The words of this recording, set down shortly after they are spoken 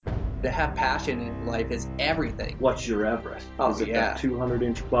To have passion in life is everything. What's your Everest? Oh, Is it yeah. that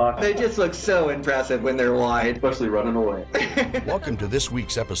 200-inch box? They just look so impressive when they're wide. Especially running away. Welcome to this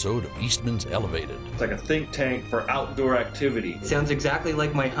week's episode of Eastman's Elevated. It's like a think tank for outdoor activity. Sounds exactly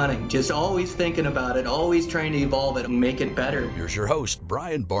like my hunting. Just always thinking about it, always trying to evolve it and make it better. Here's your host,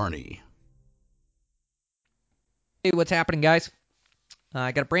 Brian Barney. Hey, what's happening, guys?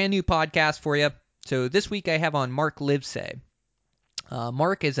 I got a brand new podcast for you. So this week I have on Mark Livesay.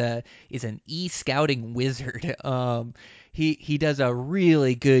 Mark is an e-scouting wizard. He does a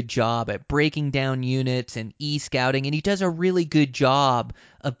really good job at breaking down units and e-scouting, and he does a really good job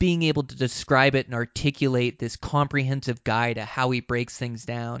of being able to describe it and articulate this comprehensive guide to how he breaks things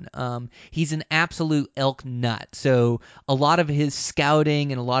down. He's an absolute elk nut, so a lot of his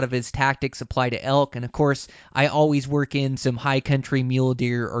scouting and a lot of his tactics apply to elk, and of course I always work in some high country mule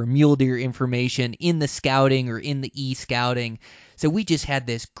deer or mule deer information in the scouting or in the e-scouting. So we just had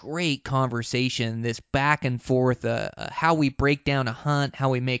this great conversation, this back and forth, how we break down a hunt, how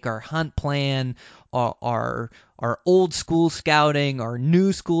we make our hunt plan, our old school scouting, our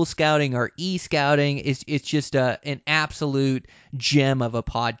new school scouting, our e-scouting. It's just an absolute gem of a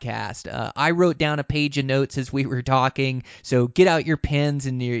podcast. I wrote down a page of notes as we were talking, so get out your pens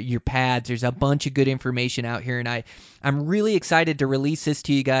and your pads. There's a bunch of good information out here, and I'm really excited to release this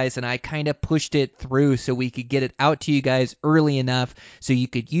to you guys, and I kind of pushed it through so we could get it out to you guys early enough so you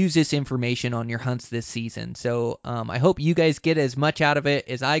could use this information on your hunts this season. So I hope you guys get as much out of it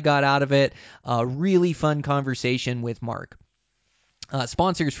as I got out of it. Really fun conversation with Mark.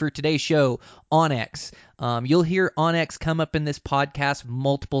 Sponsors for today's show, onX. You'll hear onX come up in this podcast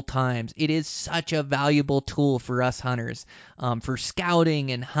multiple times. It is such a valuable tool for us hunters, for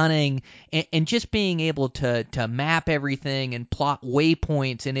scouting and hunting, and just being able to map everything and plot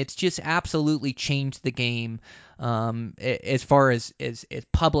waypoints, and it's just absolutely changed the game as far as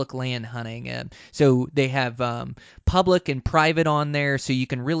public land hunting. So they have public and private on there, so you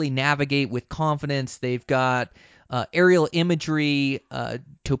can really navigate with confidence. They've got aerial imagery,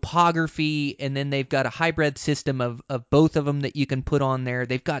 topography, and then they've got a hybrid system of both of them that you can put on there.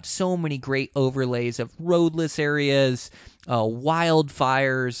 They've got so many great overlays of roadless areas,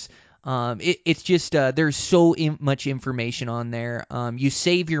 wildfires. It's just there's so much information on there. You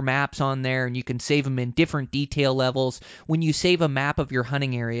save your maps on there, and you can save them in different detail levels. When you save a map of your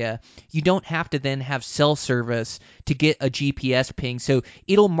hunting area, you don't have to then have cell service to get a GPS ping. So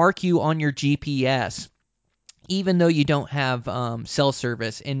it'll mark you on your GPS even though you don't have cell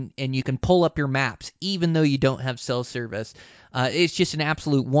service, and you can pull up your maps even though you don't have cell service. It's just an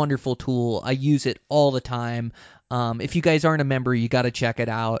absolute wonderful tool. I use it all the time. If you guys aren't a member, you got to check it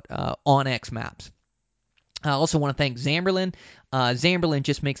out, onX Maps. I also want to thank Zamberlan. Zamberlan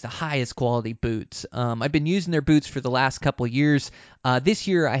just makes the highest quality boots. I've been using their boots for the last couple of years. This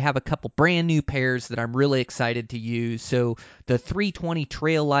year I have a couple brand new pairs that I'm really excited to use. So the 320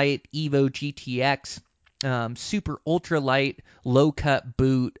 Trail Light Evo GTX. Super ultra light, low cut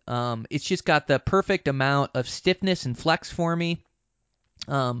boot. It's just got the perfect amount of stiffness and flex for me.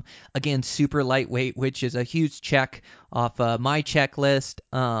 Again, super lightweight, which is a huge check off my checklist.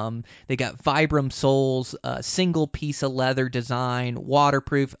 They got Vibram soles, single piece of leather design,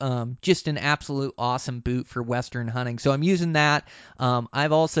 waterproof, just an absolute awesome boot for Western hunting. So I'm using that.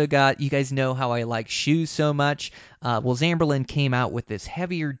 I've also got, you guys know how I like shoes so much. Well, Zamberlan came out with this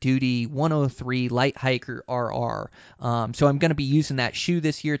heavier duty 103 Light Hiker RR. So I'm going to be using that shoe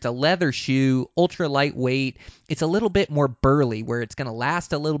this year. It's a leather shoe, ultra lightweight. It's a little bit more burly, where it's going to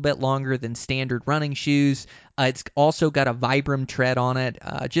last a little bit longer than standard running shoes. It's also got a Vibram tread on it.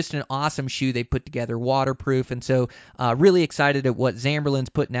 Just an awesome shoe they put together, waterproof. And so really excited at what Zamberlan's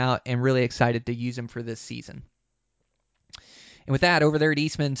putting out, and really excited to use them for this season. And with that, over there at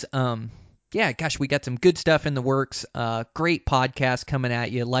Eastman's, yeah, gosh, we got some good stuff in the works. Great podcast coming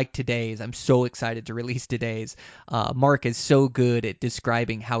at you like today's. I'm so excited to release today's. Mark is so good at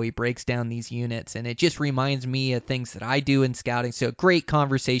describing how he breaks down these units, and it just reminds me of things that I do in scouting. So great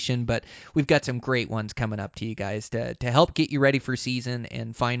conversation, but we've got some great ones coming up to you guys to help get you ready for season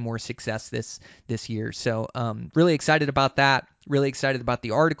and find more success this year. So really excited about that. Really excited about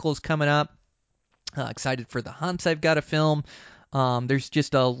the articles coming up. Excited for the hunts I've got to film. There's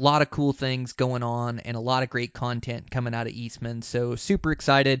just a lot of cool things going on and a lot of great content coming out of Eastman. So super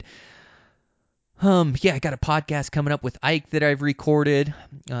excited. Yeah, I got a podcast coming up with Ike that I've recorded.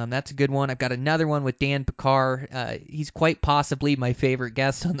 That's a good one. I've got another one with Dan Picard. He's quite possibly my favorite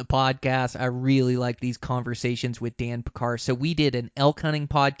guest on the podcast. I really like these conversations with Dan Picard. So we did an elk hunting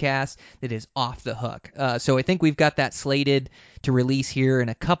podcast that is off the hook. So I think we've got that slated to release here in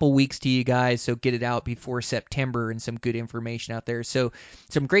a couple weeks to you guys. So get it out before September and some good information out there. So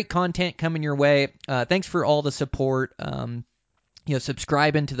some great content coming your way. Thanks for all the support.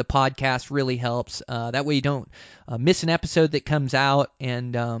 Subscribing to the podcast really helps. That way you don't miss an episode that comes out.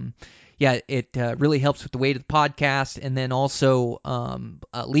 And, it really helps with the weight of the podcast. And then also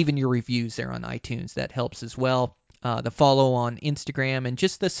leaving your reviews there on iTunes. That helps as well. The follow on Instagram and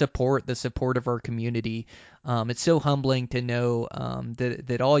just the support of our community. It's so humbling to know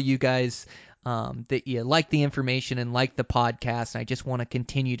that all you guys that you like the information and like the podcast. And I just want to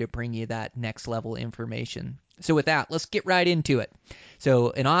continue to bring you that next level information. So with that, let's get right into it.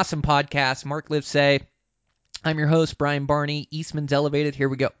 So an awesome podcast, Mark Livesay. I'm your host, Brian Barney, Eastman's Elevated. Here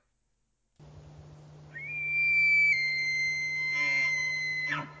we go.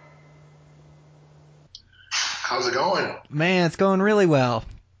 How's it going? Man, it's going really well.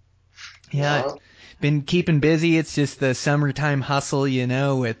 Yeah, been keeping busy. It's just the summertime hustle,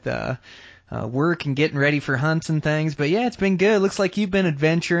 with work and getting ready for hunts and things. But yeah, it's been good. Looks like you've been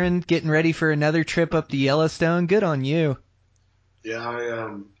adventuring, getting ready for another trip up to Yellowstone. Good on you.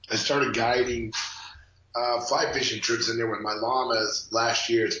 Yeah, I started guiding fly fishing trips in there with my llamas last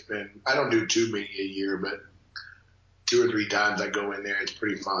year. I don't do too many a year, but 2 or 3 times I go in there. It's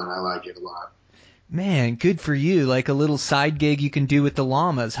pretty fun. I like it a lot. Man, good for you. Like a little side gig you can do with the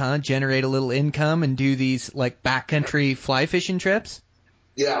llamas, huh? Generate a little income and do these like backcountry fly fishing trips?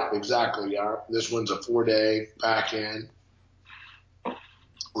 Yeah, exactly. Yeah. This one's a 4-day back end.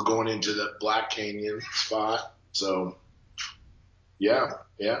 We're going into the Black Canyon spot. So, yeah.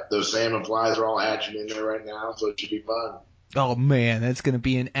 Those salmon flies are all hatching in there right now, so it should be fun. Oh, man, that's going to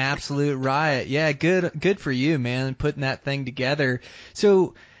be an absolute riot. Yeah, good for you, man, putting that thing together.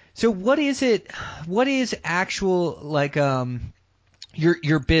 So what is it? What is actual, like,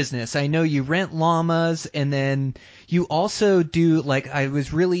 your business? I know you rent llamas, and then you also do, like, I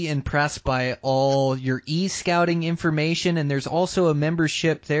was really impressed by all your e-scouting information, and there's also a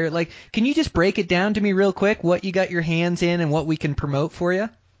membership there. Like, can you just break it down to me real quick, what you got your hands in and what we can promote for you?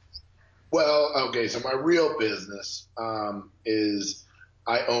 Well, okay, so my real business is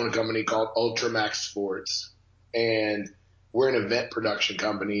I own a company called Ultramax Sports, and we're an event production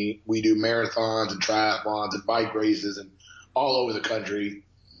company. We do marathons and triathlons and bike races and all over the country.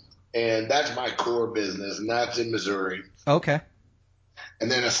 And that's my core business, and that's in Missouri. Okay.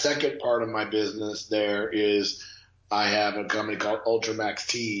 And then a second part of my business there is I have a company called Ultramax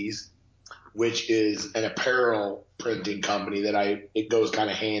Tees, which is an apparel printing company it goes kind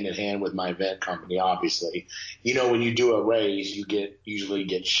of hand in hand with my event company, obviously. When you do a race, you usually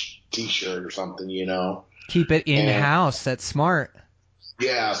get t-shirt or something, Keep it in-house. That's smart.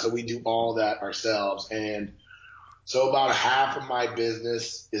 Yeah, so we do all that ourselves. And so about half of my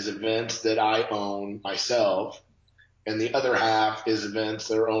business is events that I own myself, and the other half is events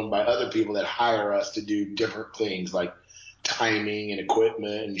that are owned by other people that hire us to do different things like timing and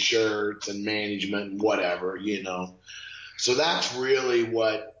equipment and shirts and management and whatever, So that's really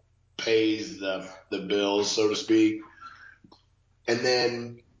what pays the bills, so to speak. And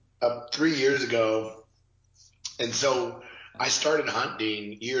then 3 years ago, and so I started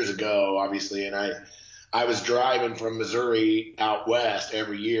hunting years ago, obviously, and I was driving from Missouri out west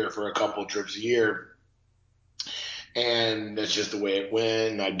every year for a couple of trips a year. And that's just the way it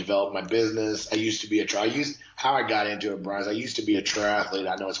went. I developed my business. I used to be how I got into it, Brian, I used to be a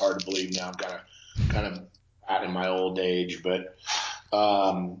triathlete. I know it's hard to believe now. I'm kind of out in my old age, but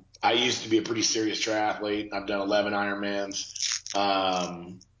I used to be a pretty serious triathlete. I've done 11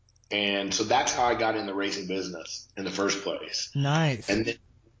 Ironmans. And so that's how I got in the racing business in the first place. Nice. And then,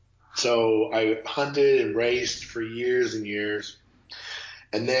 so I hunted and raced for years and years.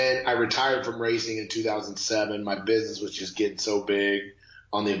 And then I retired from racing in 2007. My business was just getting so big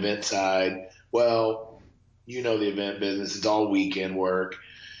on the event side. Well, the event business, it's all weekend work.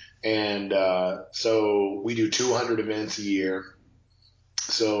 And so we do 200 events a year.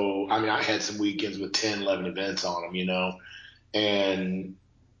 So, I had some weekends with 10, 11 events on them, and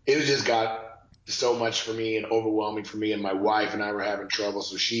it was just got so much for me and overwhelming for me, and my wife and I were having trouble.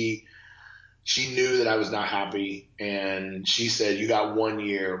 So she knew that I was not happy, and she said, you got 1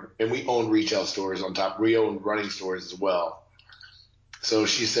 year, and we own retail stores on top. We own running stores as well. So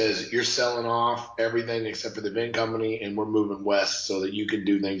she says, you're selling off everything except for the event company, and we're moving west so that you can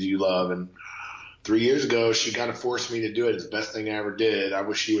do things you love. And 3 years ago, she kind of forced me to do it. It's the best thing I ever did. I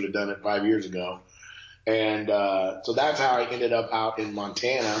wish she would have done it 5 years ago. And so that's how I ended up out in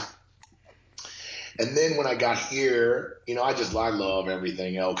Montana. And then when I got here, I love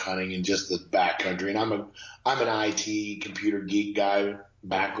everything elk hunting and just the backcountry. And I'm an IT computer geek guy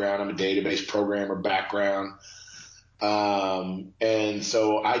background. I'm a database programmer background. And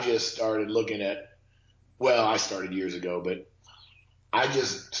so I just started looking at, I started years ago, but I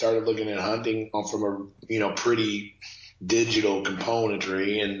just started looking at hunting from a, pretty digital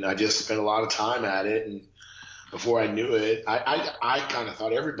componentry, and I just spent a lot of time at it. And before I knew it, I kind of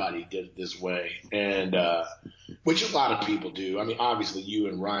thought everybody did it this way, and which a lot of people do. I mean, obviously you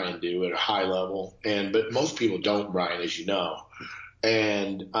and Ryan do at a high level, but most people don't, Ryan, as you know.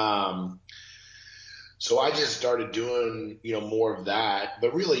 And so I just started doing, more of that.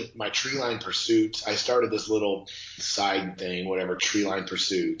 But really, my tree line pursuits, I started this little side thing, whatever, tree line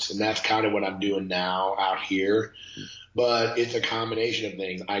pursuits. And that's kind of what I'm doing now out here. But it's a combination of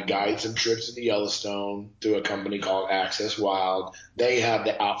things. I guide some trips into Yellowstone through a company called Access Wild. They have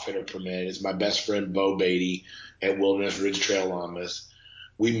the outfitter permit. It's my best friend, Bo Beatty, at Wilderness Ridge Trail Llamas.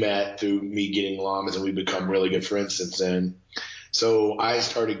 We met through me getting llamas, and we've become really good friends since then. So I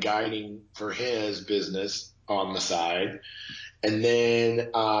started guiding for his business on the side. And then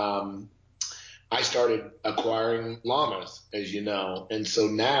I started acquiring llamas, as you know. And so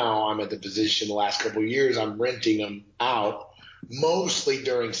now I'm at the position the last couple of years, I'm renting them out, mostly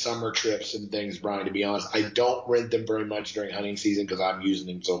during summer trips and things, Brian, to be honest. I don't rent them very much during hunting season because I'm using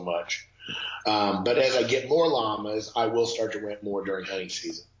them so much. But as I get more llamas, I will start to rent more during hunting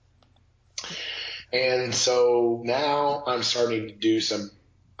season. And so now I'm starting to do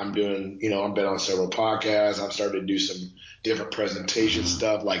I've been on several podcasts. I'm starting to do some different presentation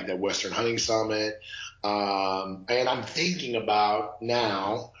stuff like the Western Hunting Summit. And I'm thinking about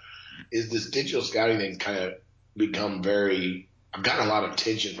now is this digital scouting thing kind of become I've gotten a lot of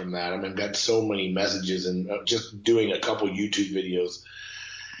attention from that. I mean, I've got so many messages and just doing a couple YouTube videos.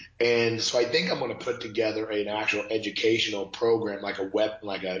 And so I think I'm going to put together an actual educational program, like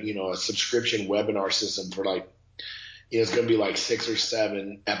a subscription webinar system for it's going to be like 6 or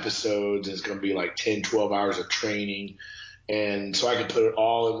 7 episodes. And it's going to be like 10, 12 hours of training. And so I can put it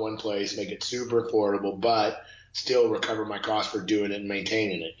all in one place, make it super affordable, but still recover my cost for doing it and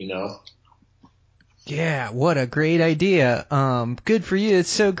maintaining it, Yeah, what a great idea. Good for you. It's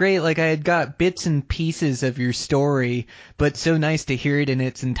so great. Like, I had got bits and pieces of your story, but so nice to hear it in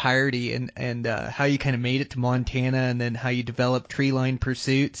its entirety, and how you kind of made it to Montana, and then how you developed tree line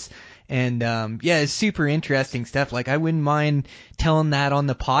pursuits. And yeah, it's super interesting stuff. Like, I wouldn't mind telling that on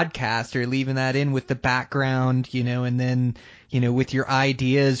the podcast or leaving that in with the background, and then with your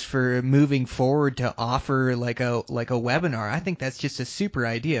ideas for moving forward to offer like a webinar. I think that's just a super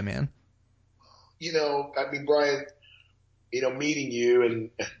idea, man. I mean, Brian, meeting you and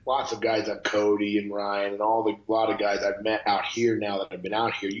lots of guys like Cody and Ryan and a lot of guys I've met out here now that have been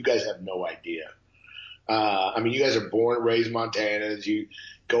out here, you guys have no idea. I mean, you guys are born and raised Montanans. You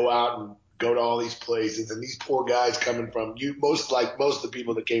go out and go to all these places, and these poor guys coming from most of the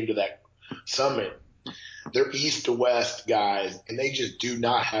people that came to that summit, they're east to west guys, and they just do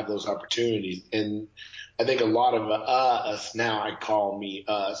not have those opportunities. And I think a lot of us now, I call me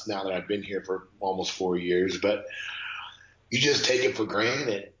us now that I've been here for almost 4 years, but you just take it for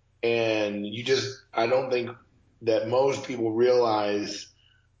granted. And I don't think that most people realize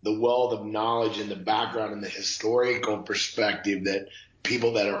the wealth of knowledge and the background and the historical perspective that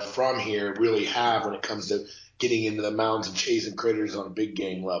people that are from here really have when it comes to getting into the mountains and chasing critters on a big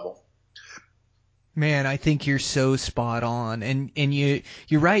game level. Man, I think you're so spot on, and you're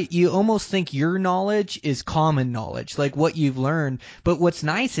right. You almost think your knowledge is common knowledge, like what you've learned. But what's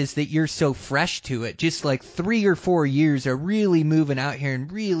nice is that you're so fresh to it. Just like 3 or 4 years of really moving out here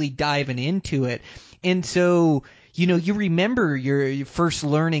and really diving into it, and so you remember your first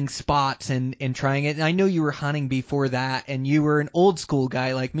learning spots and trying it. And I know you were hunting before that, and you were an old school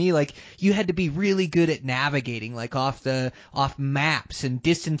guy like me. Like, you had to be really good at navigating, like off maps and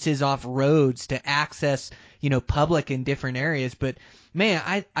distances off roads to access, public in different areas. But man,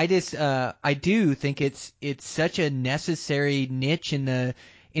 I do think it's such a necessary niche in the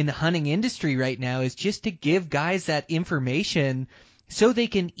hunting industry right now, is just to give guys that information so they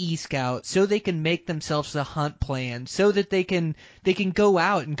can e-scout, so they can make themselves a hunt plan, so that they can go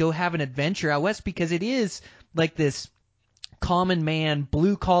out and go have an adventure out west, because it is like this common man,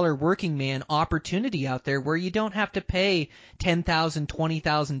 blue collar working man opportunity out there where you don't have to pay $10,000,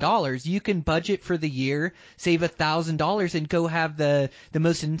 $20,000. You can budget for the year, save $1,000, and go have the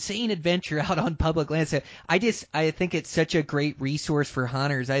most insane adventure out on public land. So I think it's such a great resource for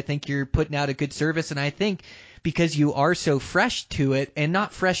hunters. I think you're putting out a good service, and I think because you are so fresh to it, and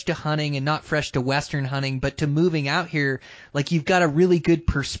not fresh to hunting and not fresh to Western hunting, but to moving out here, like you've got a really good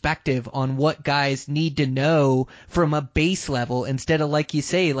perspective on what guys need to know from a base level, instead of, like you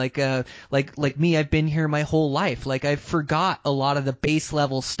say, like me, I've been here my whole life. Like I forgot a lot of the base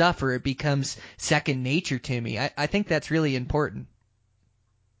level stuff, or it becomes second nature to me. I think that's really important.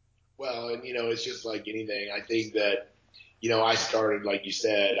 Well, and it's just like anything. I think that, I started, like you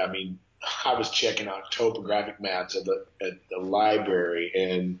said, I mean, I was checking out topographic maps at the library,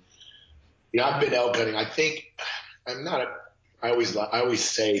 and, I've been elk hunting. I think I'm not, I always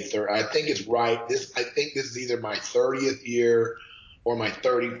say third. I think it's right. I think this is either my 30th year or my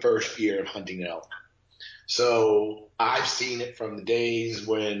 31st year of hunting elk. So I've seen it from the days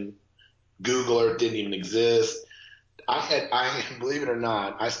when Google Earth didn't even exist. I believe it or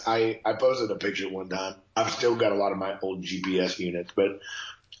not, I posted a picture one time. I've still got a lot of my old GPS units, but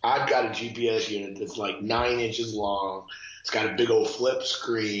I've got a GPS unit that's like 9 inches long. It's got a big old flip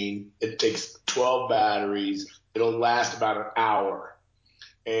screen. It takes 12 batteries. It'll last about an hour.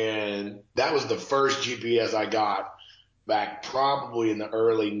 And that was the first GPS I got back probably in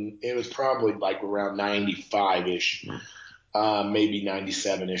the it was probably like around 95-ish, maybe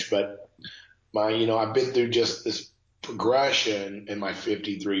 97-ish. But I've been through just this progression in my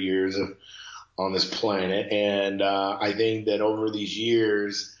 53 years on this planet. And I think that over these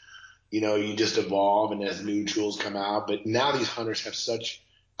years, you just evolve, and as new tools come out. But now these hunters have such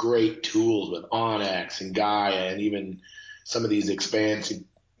great tools with Onyx and Gaia, and even some of these expansive,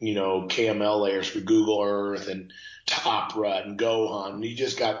 KML layers for Google Earth and Top Rut and Go Hunt. You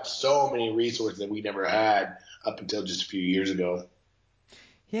just got so many resources that we never had up until just a few years ago.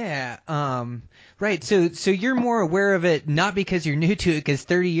 Yeah, right. So you're more aware of it, not because you're new to it, because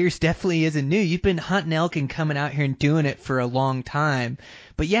 30 years definitely isn't new. You've been hunting elk and coming out here and doing it for a long time.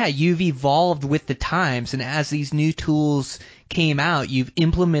 But yeah, you've evolved with the times, and as these new tools came out, you've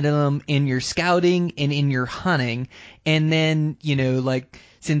implemented them in your scouting and in your hunting. And then, like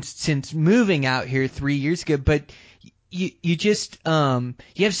since moving out here 3 years ago, but you just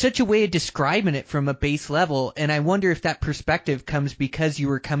you have such a way of describing it from a base level, and I wonder if that perspective comes because you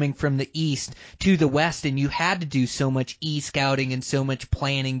were coming from the east to the west, and you had to do so much e-scouting and so much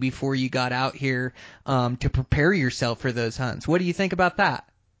planning before you got out here to prepare yourself for those hunts. What do you think about that?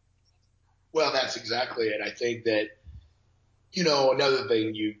 Well, that's exactly it. I think that another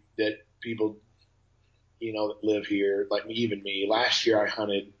thing that people that live here, like even me, last year I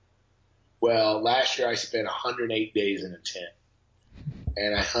spent 108 days in a tent,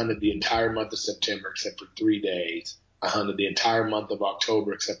 and I hunted the entire month of September except for 3 days. I hunted the entire month of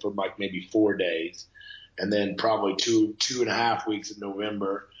October except for like maybe 4 days, and then probably two and a half weeks of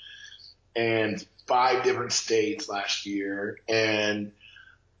November, and 5 different states last year. And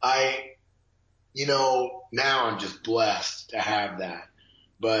now I'm just blessed to have that.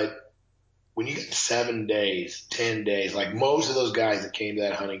 But when you get 7 days, 10 days, like most of those guys that came to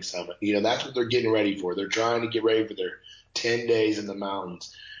that hunting summit, that's what they're getting ready for. They're trying to get ready for their 10 days in the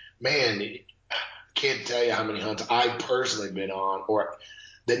mountains. Man, I can't tell you how many hunts I've personally been on, or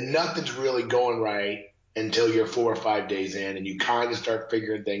that nothing's really going right until you're 4 or 5 days in, and you kind of start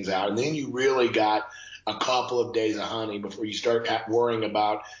figuring things out. And then you really got a couple of days of hunting before you start worrying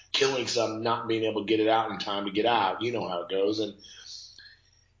about killing something, not being able to get it out in time to get out. You know how it goes.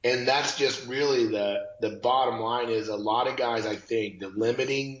 And that's just really the bottom line is a lot of guys, I think, the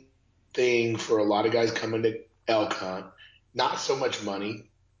limiting thing for a lot of guys coming to elk hunt, not so much money.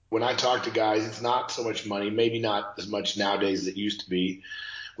 When I talk to guys, it's not so much money, maybe not as much nowadays as it used to be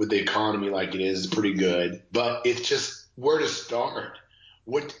with the economy like it is. It's pretty good. But it's just where to start,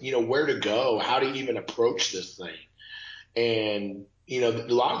 where to go, how to even approach this thing. And,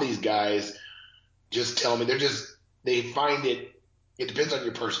 a lot of these guys just tell me they find it depends on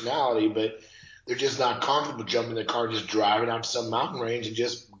your personality, but they're just not comfortable jumping in the car, just driving out to some mountain range and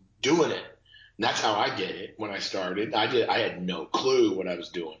just doing it. And that's how I did it when I started. I had no clue what I was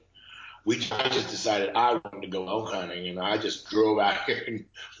doing. I just decided I wanted to go elk hunting, and I just drove out here and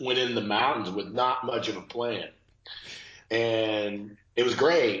went in the mountains with not much of a plan. And it was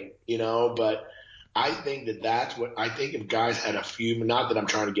great, but I think if guys had a few, not that I'm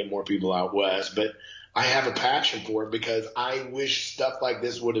trying to get more people out west, but I have a passion for it because I wish stuff like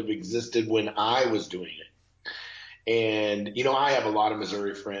this would have existed when I was doing it. And, I have a lot of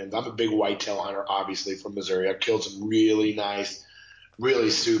Missouri friends. I'm a big whitetail hunter, obviously, from Missouri. I've killed some really nice, really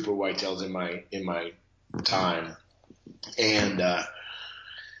super whitetails in my time. And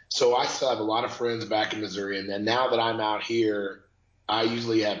so I still have a lot of friends back in Missouri. And then now that I'm out here, I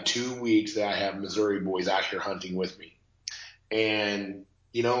usually have 2 weeks that I have Missouri boys out here hunting with me. And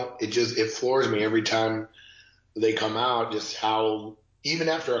it floors me every time they come out, just how, even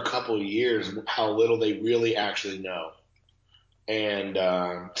after a couple of years, how little they really actually know. And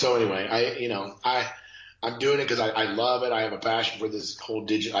so anyway, I'm doing it because I love it. I have a passion for this whole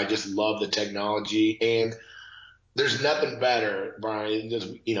digital. I just love the technology, and there's nothing better, Brian. Just,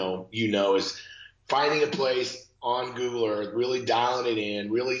 is finding a place on Google Earth, really dialing it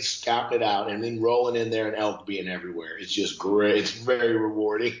in, really scouting it out, and then rolling in there and elk being everywhere. It's just great. It's very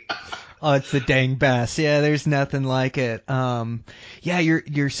rewarding. Oh, it's the dang best. Yeah, there's nothing like it. Yeah,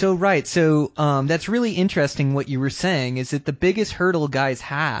 you're so right. So that's really interesting what you were saying, is that the biggest hurdle guys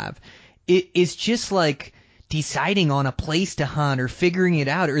have is just like deciding on a place to hunt or figuring it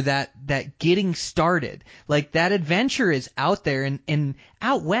out, or that getting started. Like, that adventure is out there, and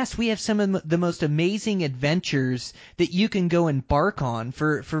out west we have some of the most amazing adventures that you can go embark on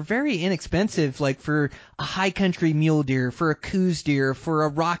for very inexpensive, like for a high country mule deer, for a Coues deer, for a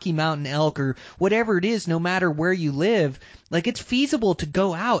Rocky Mountain elk, or whatever it is. No matter where you live, like, it's feasible to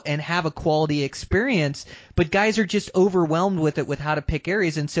go out and have a quality experience, but guys are just overwhelmed with it, with how to pick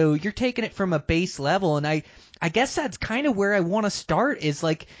areas. And so you're taking it from a base level, and I guess that's kind of where I want to start, is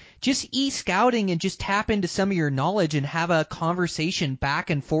like just e-scouting and just tap into some of your knowledge and have a conversation back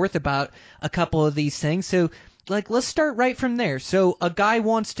and forth about a couple of these things. So, like, let's start right from there. So a guy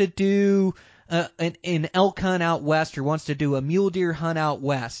wants to do an elk hunt out west, or wants to do a mule deer hunt out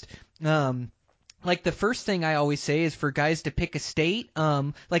west. Like, the first thing I always say is for guys to pick a state.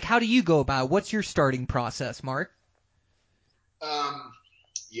 Like, how do you go about it? What's your starting process, Mark?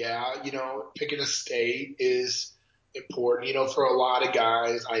 Yeah, picking a state is important. For a lot of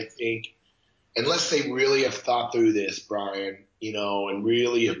guys, I think, unless they really have thought through this, Brian, and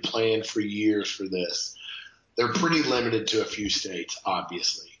really have planned for years for this, they're pretty limited to a few states,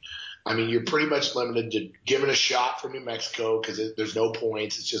 obviously. I mean, you're pretty much limited to giving a shot for New Mexico because there's no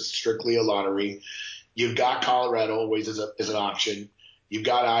points. It's just strictly a lottery. You've got Colorado always as an option. You've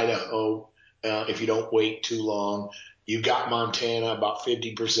got Idaho if you don't wait too long. You've got Montana about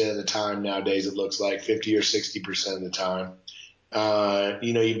 50% of the time nowadays, it looks like, 50 or 60% of the time.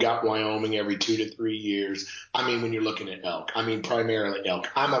 You've got Wyoming every 2 to 3 years. I mean, when you're looking at elk, primarily elk.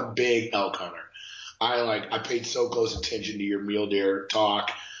 I'm a big elk hunter. I paid so close attention to your mule deer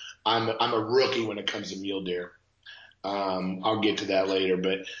talk. I'm a rookie when it comes to mule deer. I'll get to that later,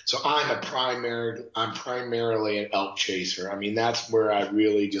 but so I'm primarily an elk chaser. I mean, that's where I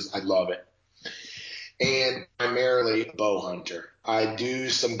really I love it. And primarily a bow hunter. I do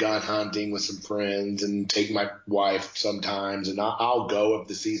some gun hunting with some friends and take my wife sometimes, and I'll go if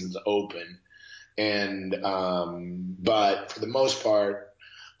the season's open. And but for the most part,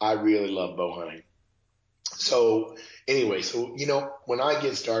 I really love bow hunting. So anyway, when I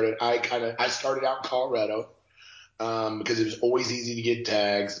get started, I started out in Colorado because it was always easy to get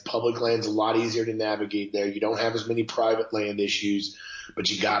tags. The public land's a lot easier to navigate there. You don't have as many private land issues,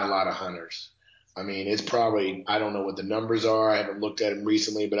 but you got a lot of hunters. I mean, it's probably, I don't know what the numbers are. I haven't looked at them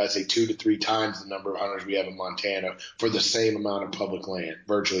recently, but I'd say 2 to 3 times the number of hunters we have in Montana for the same amount of public land,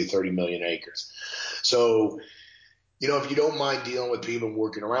 virtually 30 million acres. So, if you don't mind dealing with people and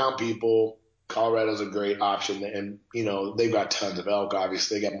working around people, Colorado's a great option. And, they've got tons of elk.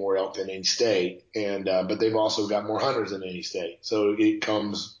 Obviously, they got more elk than any state. And, but they've also got more hunters than any state. So it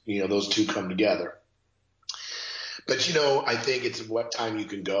comes, those two come together. But, I think it's what time you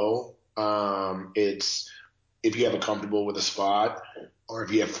can go. It's if you have a comfortable with a spot, or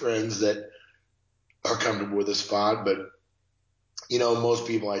if you have friends that are comfortable with a spot. But most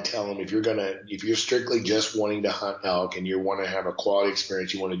people, I tell them, if you're strictly just wanting to hunt elk and you want to have a quality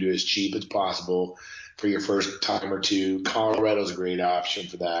experience, you want to do it as cheap as possible for your first time or two, Colorado's a great option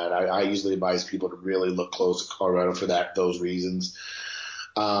for that. I usually advise people to really look close to Colorado for those reasons.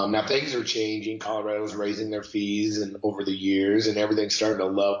 Now things are changing. Colorado's raising their fees and over the years, and everything's starting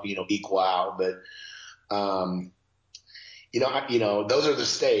to equal out. But, those are the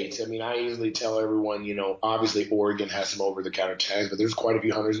states. I mean, I usually tell everyone, obviously Oregon has some over-the-counter tags, but there's quite a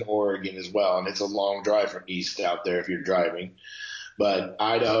few hunters in Oregon as well. And it's a long drive from east out there if you're driving. But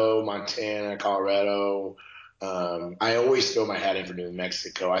Idaho, Montana, Colorado, I always throw my hat in for New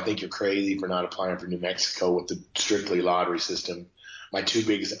Mexico. I think you're crazy for not applying for New Mexico with the strictly lottery system. My 2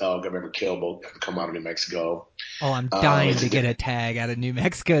 biggest elk I've ever killed will come out of New Mexico. Oh, I'm dying to get a tag out of New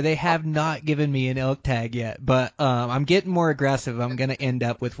Mexico. They have not given me an elk tag yet, but I'm getting more aggressive. I'm going to end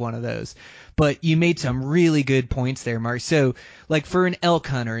up with one of those. But you made some really good points there, Mark. So, like for an elk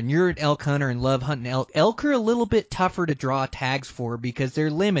hunter, and you're an elk hunter and love hunting elk are a little bit tougher to draw tags for because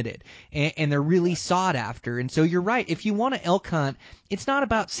they're limited and they're really sought after. And so you're right. If you want to elk hunt, it's not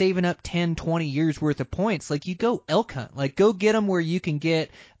about saving up 10, 20 years worth of points. Like you go elk hunt, like go get them where you can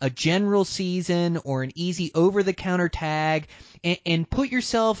get a general season or an easy over-the-counter tag and put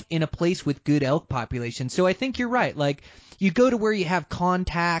yourself in a place with good elk population. So I think you're right. Like you go to where you have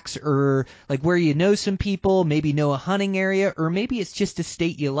contacts or like where you know some people, maybe know a hunting area, or maybe it's just a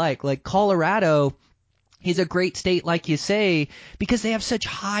state you like. Like Colorado is a great state, like you say, because they have such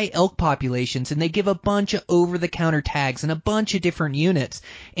high elk populations and they give a bunch of over-the-counter tags and a bunch of different units.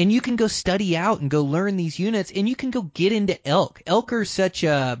 And you can go study out and go learn these units and you can go get into elk. Elk are such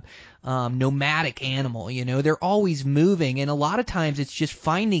a nomadic animal, you know, they're always moving, and a lot of times it's just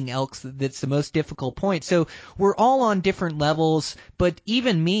finding elks that's the most difficult point. So we're all on different levels, but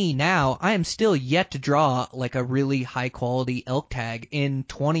even me now, I am still yet to draw like a really high quality elk tag in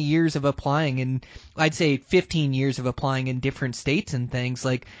 20 years of applying, and I'd say 15 years of applying in different states and things.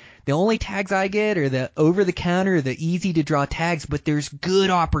 Like the only tags I get are the over the counter, the easy to draw tags, but there's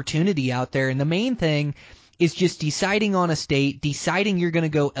good opportunity out there, and the main thing is just deciding on a state, deciding you're going to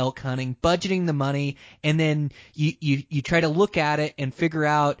go elk hunting, budgeting the money, and then you try to look at it and figure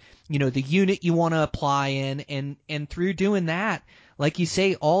out, you know, the unit you want to apply in, and through doing that, like you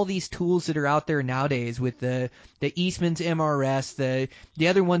say, all these tools that are out there nowadays with the Eastman's MRS, the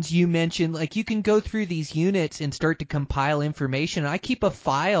other ones you mentioned, like you can go through these units and start to compile information. I keep a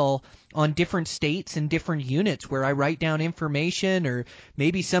file on different states and different units where I write down information, or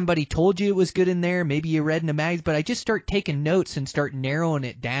maybe somebody told you it was good in there, maybe you read in a mag, but I just start taking notes and start narrowing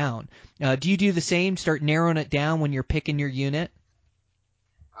it down. Do you do the same, start narrowing it down when you're picking your unit?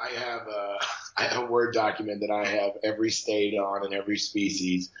 I have a Word document that I have every state on and every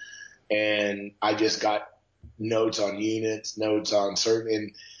species, and I just got notes on units, notes on certain.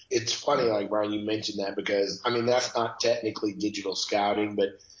 And it's funny, like Brian, you mentioned that because I mean that's not technically digital scouting,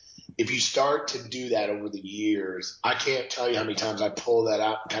 but if you start to do that over the years, I can't tell you how many times I pull that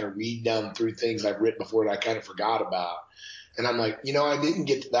out and kind of read down through things I've written before that I kind of forgot about. And I'm like, you know, I didn't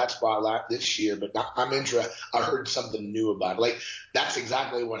get to that spot this year, but I'm interested. I heard something new about it. Like, that's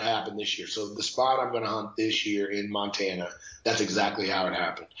exactly what happened this year. So the spot I'm going to hunt this year in Montana, that's exactly how it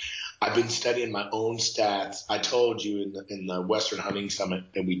happened. I've been studying my own stats. I told you in the Western Hunting Summit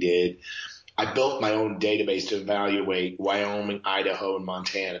that we did, I built my own database to evaluate Wyoming, Idaho, and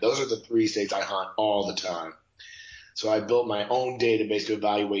Montana. Those are the three states I hunt all the time. So I built my own database to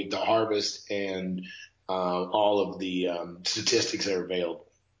evaluate the harvest and all of the statistics that are available.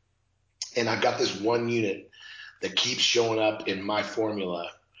 And I've got this one unit that keeps showing up in my formula.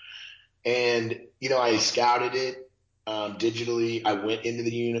 And, you know, I scouted it digitally. I went into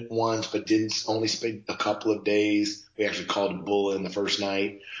the unit once, but only spent a couple of days. We actually called a bull in the first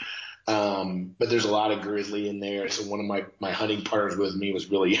night. But there's a lot of grizzly in there. So one of my hunting partners with me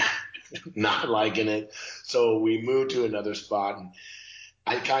was really not liking it. So we moved to another spot, and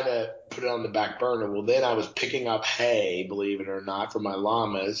I kind of put it on the back burner. Well, then I was picking up hay, believe it or not, for my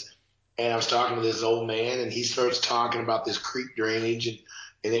llamas. And I was talking to this old man, and he starts talking about this creek drainage,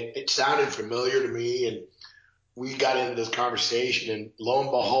 and it sounded familiar to me. And we got into this conversation, and lo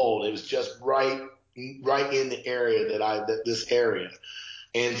and behold, it was just right in the area this area.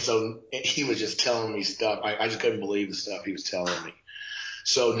 And so he was just telling me stuff. I just couldn't believe the stuff he was telling me.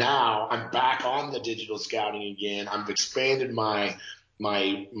 So now I'm back on the digital scouting again. I've expanded my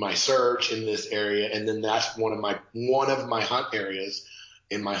search in this area, and then that's one of my hunt areas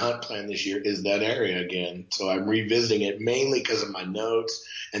in my hunt plan this year is that area again. So I'm revisiting it mainly because of my notes,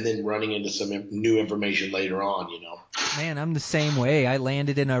 and then running into some new information later on, you know. Man, I'm the same way. I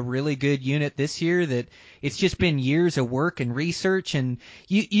landed in a really good unit this year that it's just been years of work and research, and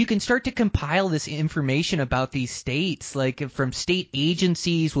you can start to compile this information about these states, like from state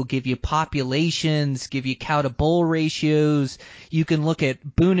agencies will give you populations, give you cow to bull ratios. You can look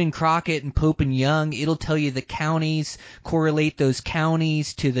at Boone and Crockett and Pope and Young. It'll tell you the counties, correlate those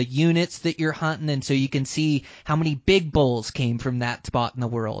counties to the units that you're hunting, and so you can see how many big bulls came from that spot in the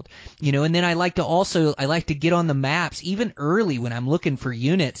world. You know, and then I like to get on the maps even early when I'm looking for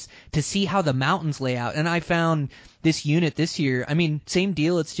units to see how the mountains lay out. And I found this unit this year, I mean, same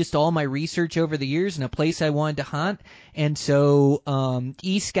deal. It's just all my research over the years and a place I wanted to hunt. And so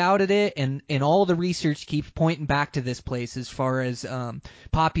e-scouted it, and all the research keeps pointing back to this place as far as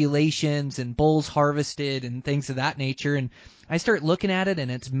populations and bulls harvested and things of that nature. And I start looking at it, and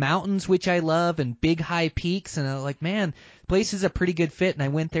it's mountains, which I love, and big high peaks, and I'm like, man, the place is a pretty good fit. And I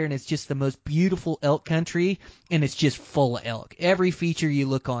went there, and it's just the most beautiful elk country, and it's just full of elk. Every feature you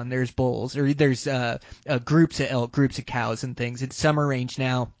look on, there's bulls, or there's groups of elk, groups of cows and things. It's summer range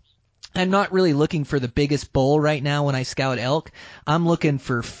now. I'm not really looking for the biggest bull right now when I scout elk. I'm looking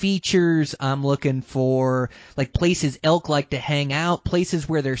for features. I'm looking for like places elk like to hang out, places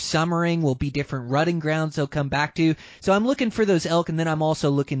where they're summering will be different rutting grounds they'll come back to. So I'm looking for those elk, and then I'm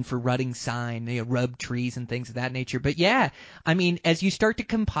also looking for rutting sign, rub trees and things of that nature. But yeah, I mean, as you start to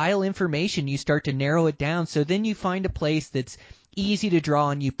compile information, you start to narrow it down. So then you find a place that's easy to draw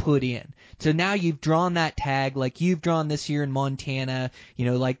and you put in. So now you've drawn that tag like you've drawn this year in Montana,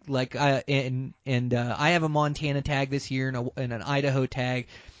 I have a Montana tag this year and an Idaho tag.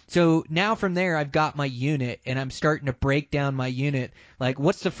 So now from there I've got my unit and I'm starting to break down my unit. Like,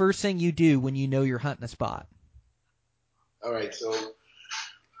 what's the first thing you do when you know you're hunting a spot? All right, so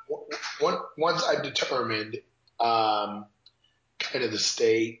once I've determined kind of the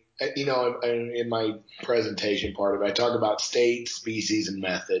state, in my presentation part of it, I talk about state, species, and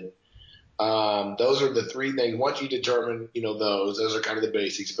method. Those are the three things. Once you determine, those are kind of the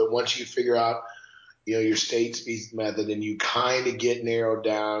basics. But once you figure out, your state, species, method, and you kind of get narrowed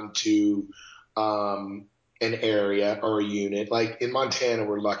down to an area or a unit. Like in Montana,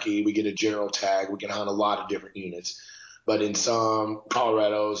 we're lucky. We get a general tag. We can hunt a lot of different units. But in some,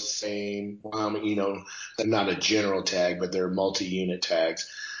 Colorado's same, they're not a general tag, but they're multi-unit tags.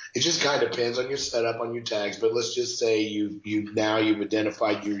 It just kind of depends on your setup, on your tags. But let's just say you've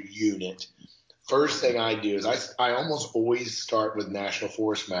identified your unit. First thing I do is I almost always start with National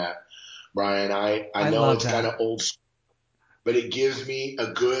Forest map, Brian. I know it's kind of old, but it gives me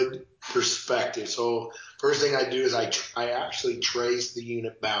a good perspective. So first thing I do is I actually trace the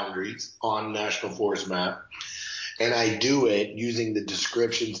unit boundaries on National Forest map, and I do it using the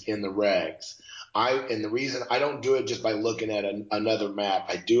descriptions in the regs. And the reason I don't do it just by looking at another map,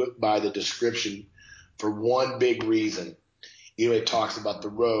 I do it by the description for one big reason. It talks about the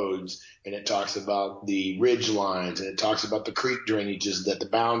roads, and it talks about the ridge lines, and it talks about the creek drainages that the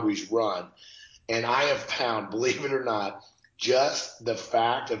boundaries run. And I have found, believe it or not, just the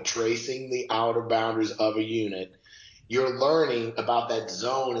fact of tracing the outer boundaries of a unit, you're learning about that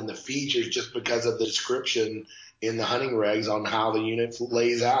zone and the features just because of the description in the hunting regs on how the unit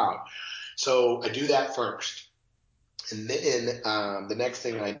lays out. So I do that first. And then the next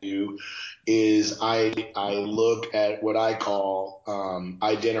thing I do is I look at what I call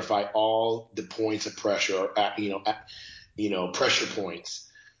identify all the points of pressure, pressure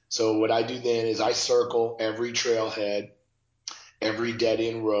points. So what I do then is I circle every trailhead, every dead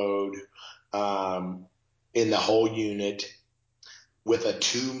end road in the whole unit with a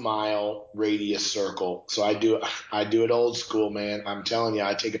 2-mile radius circle. So I do it old school, man. I'm telling you,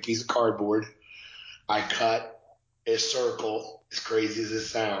 I take a piece of cardboard, I cut a circle, as crazy as it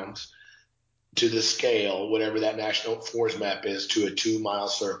sounds, to the scale, whatever that National Forest map is, to a 2-mile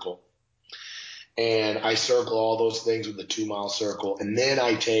circle. And I circle all those things with a 2-mile circle. And then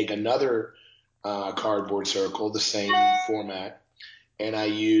I take another cardboard circle, the same format, and I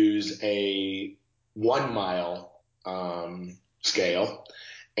use a 1-mile scale,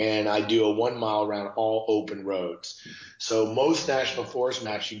 and I do a 1 mile around all open roads. So most National Forest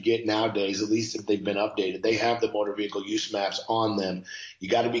maps you get nowadays, at least if they've been updated, they have the motor vehicle use maps on them. You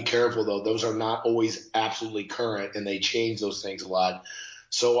got to be careful though; those are not always absolutely current, and they change those things a lot.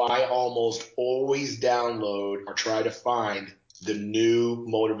 So I almost always download or try to find the new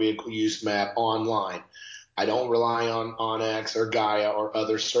motor vehicle use map online. I don't rely on onX or Gaia or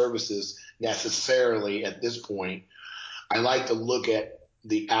other services necessarily at this point. I like to look at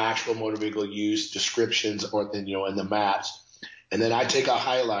the actual motor vehicle use descriptions in the maps. And then I take a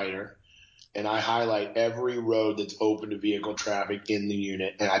highlighter and I highlight every road that's open to vehicle traffic in the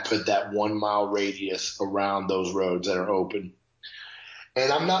unit. And I put that 1 mile radius around those roads that are open.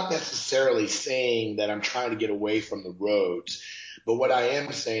 And I'm not necessarily saying that I'm trying to get away from the roads, but what I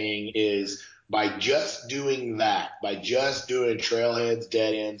am saying is by just doing that, by just doing trailheads,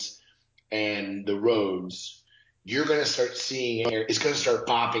 dead ends, and the roads, you're going to start seeing it's going to start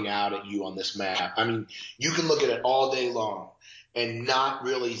popping out at you on this map. I mean, you can look at it all day long and not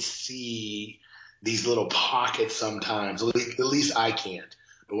really see these little pockets sometimes. At least I can't.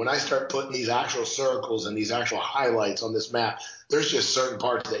 But when I start putting these actual circles and these actual highlights on this map, there's just certain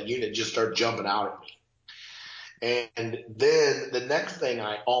parts of that unit just start jumping out at me. And then the next thing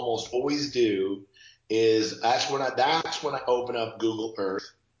I almost always do is that's when I open up Google Earth.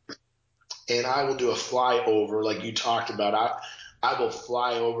 And I will do a flyover like you talked about. I will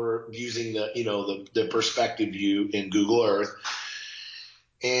fly over using the perspective view in Google Earth,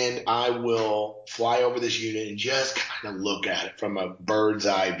 and I will fly over this unit and just kind of look at it from a bird's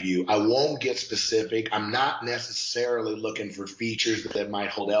eye view. I won't get specific. I'm not necessarily looking for features that might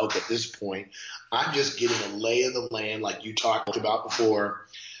hold elk at this point. I'm just getting a lay of the land like you talked about before.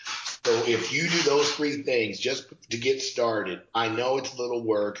 So if you do those three things just to get started, I know it's a little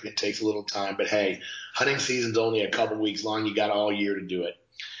work and it takes a little time, but hey, hunting season's only a couple weeks long. You got all year to do it.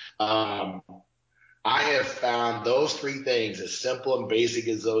 I have found those three things, as simple and basic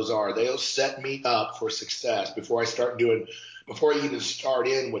as those are, they'll set me up for success before I even start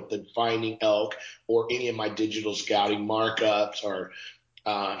in with the finding elk or any of my digital scouting markups or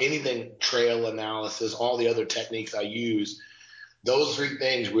anything, trail analysis, all the other techniques I use. Those three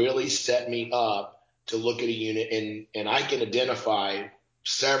things really set me up to look at a unit, and I can identify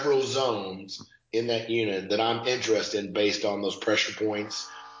several zones in that unit that I'm interested in based on those pressure points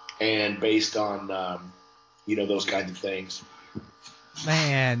and based on, those kinds of things.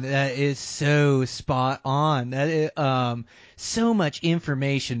 Man, that is so spot on. That is, so much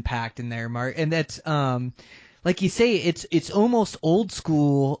information packed in there, Mark. And that's, like you say, it's almost old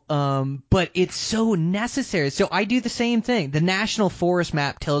school, but it's so necessary. So I do the same thing. The National Forest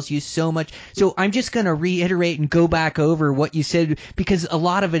Map tells you so much. So I'm just going to reiterate and go back over what you said because a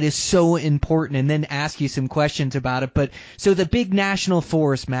lot of it is so important and then ask you some questions about it. But so the big National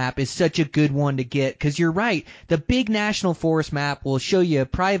Forest Map is such a good one to get because you're right. The big National Forest Map will show you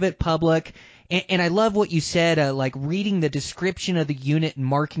private, public. And I love what you said, like reading the description of the unit and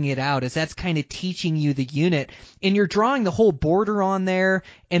marking it out, as that's kind of teaching you the unit. And you're drawing the whole border on there.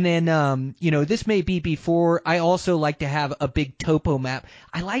 And then, this may be before. I also like to have a big topo map.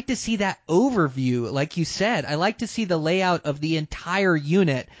 I like to see that overview, like you said. I like to see the layout of the entire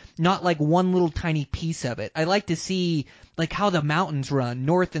unit, not like one little tiny piece of it. I like to see like how the mountains run,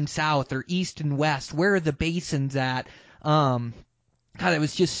 north and south or east and west. Where are the basins at? God, it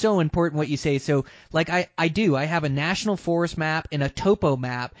was just so important what you say. So, like I have a national forest map and a topo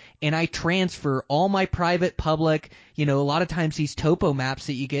map, and I transfer all my private, public, a lot of times these topo maps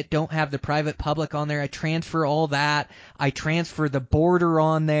that you get don't have the private, public on there. I transfer all that. I transfer the border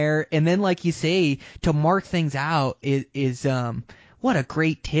on there. And then, like you say, to mark things out is what a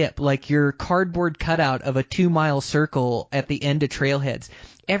great tip. Like your cardboard cutout of a 2-mile circle at the end of trailheads.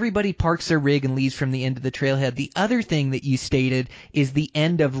 Everybody parks their rig and leaves from the end of the trailhead. The other thing that you stated is the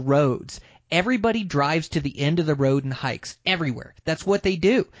end of roads. Everybody drives to the end of the road and hikes everywhere. That's what they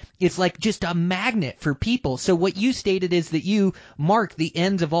do. It's like just a magnet for people. So what you stated is that you mark the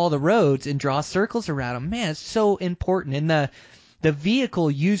ends of all the roads and draw circles around them. Man, it's so important. And the vehicle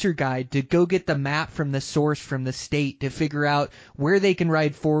user guide to go get the map from the source from the state to figure out where they can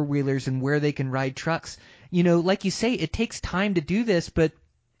ride four-wheelers and where they can ride trucks. Like you say, it takes time to do this, but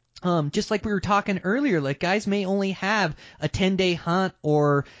just like we were talking earlier, like guys may only have a 10-day hunt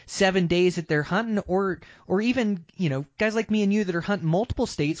or 7 days that they're hunting, or even, guys like me and you that are hunting multiple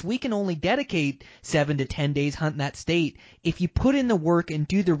states, we can only dedicate 7 to 10 days hunting that state. If you put in the work and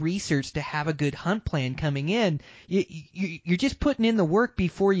do the research to have a good hunt plan coming in, you're just putting in the work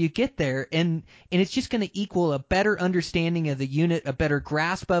before you get there, and it's just going to equal a better understanding of the unit, a better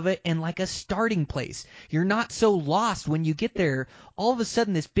grasp of it, and like a starting place. You're not so lost when you get there. All of a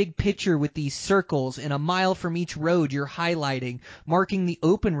sudden, this big picture with these circles and a mile from each road you're highlighting, marking the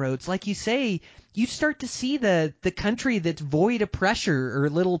open roads. Like you say, you start to see the country that's void of pressure or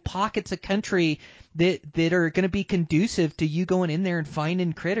little pockets of country that are going to be conducive to you going in there and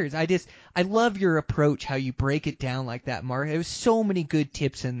finding critters. I love your approach, how you break it down like that, Mark. There's so many good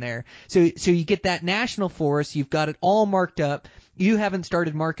tips in there. So you get that national forest, you've got it all marked up. You haven't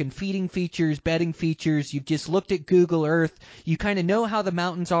started marking feeding features, bedding features. You've just looked at Google Earth. You kind of know how the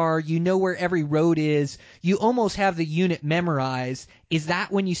mountains are. You know where every road is. You almost have the unit memorized. Is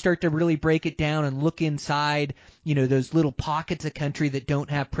that when you start to really break it down and look inside, those little pockets of country that don't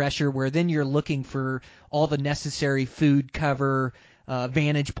have pressure, where then you're looking for all the necessary food cover,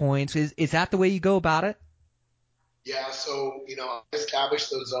 vantage points? Is that the way you go about it? Yeah, so, I established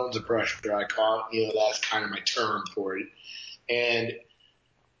those zones of pressure. I call it, that's kind of my term for it. And,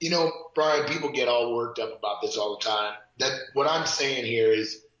 Brian, people get all worked up about this all the time. That what I'm saying here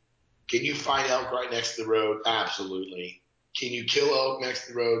is, can you find elk right next to the road? Absolutely. Can you kill elk next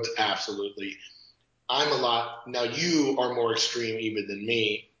to the roads? Absolutely. Now you are more extreme even than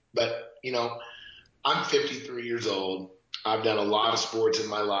me, but, I'm 53 years old. I've done a lot of sports in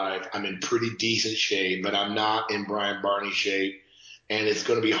my life. I'm in pretty decent shape, but I'm not in Brian Barney shape. And it's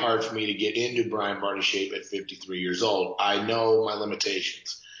going to be hard for me to get into Brian Barney shape at 53 years old. I know my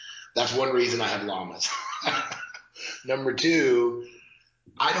limitations. That's one reason I have llamas. Number two,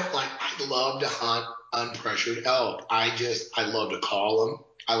 I love to hunt unpressured elk. I love to call them.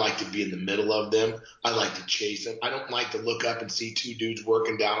 I like to be in the middle of them. I like to chase them. I don't like to look up and see two dudes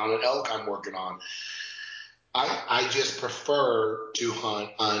working down on an elk I'm working on. I just prefer to hunt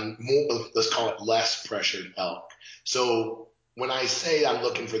on more, let's call it less pressured elk. So when I say I'm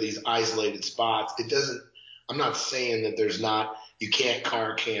looking for these isolated spots, I'm not saying that you can't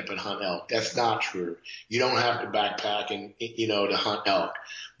car camp and hunt elk. That's not true. You don't have to backpack and, to hunt elk,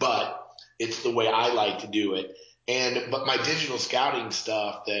 but it's the way I like to do it. But my digital scouting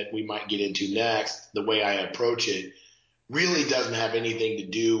stuff that we might get into next, the way I approach it really doesn't have anything to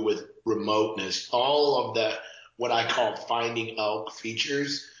do with remoteness. All of the, what I call finding elk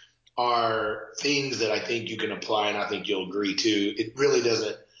features are things that I think you can apply, and I think you'll agree too. It really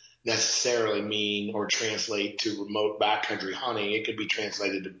doesn't necessarily mean or translate to remote backcountry hunting. It could be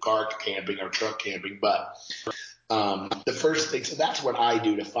translated to car camping or truck camping. But the first thing, so that's what I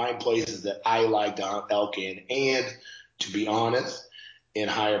do to find places that I like to hunt elk in. And to be honest, in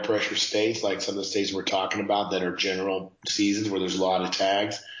higher pressure states, like some of the states we're talking about that are general seasons where there's a lot of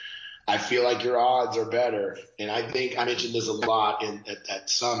tags, I feel like your odds are better. And I think I mentioned this a lot at that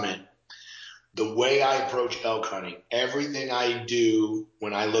summit. The way I approach elk hunting, everything I do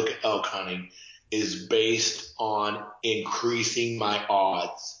when I look at elk hunting is based on increasing my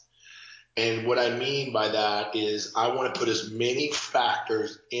odds. And what I mean by that is I want to put as many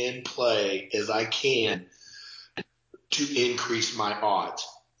factors in play as I can to increase my odds.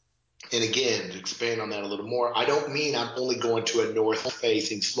 And again, to expand on that a little more, I don't mean I'm only going to a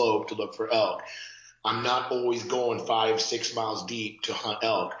north-facing slope to look for elk. I'm not always going 5-6 miles deep to hunt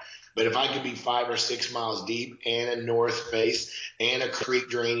elk. But if I could be 5 or 6 miles deep and a north face and a creek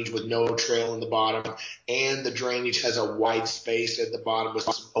drainage with no trail in the bottom, and the drainage has a wide space at the bottom with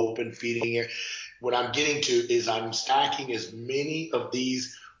some open feeding area, what I'm getting to is I'm stacking as many of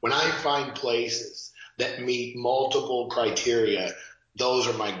these. When I find places that meet multiple criteria, those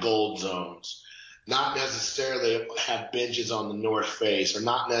are my gold zones. Not necessarily have benches on the north face, or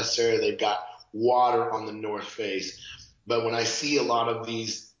not necessarily they've got water on the north face. But when I see a lot of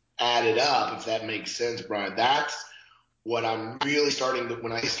these added up, if that makes sense, Brian, that's what I'm really starting to,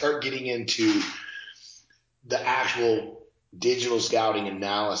 when I start getting into the actual digital scouting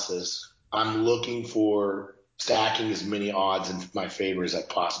analysis, I'm looking for stacking as many odds in my favor as I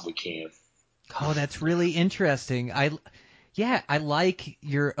possibly can. Oh, that's really interesting. I like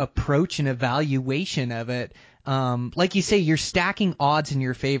your approach and evaluation of it. Like you say, you're stacking odds in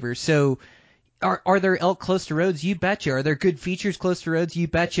your favor. So are there elk close to roads? You betcha. Are there good features close to roads? You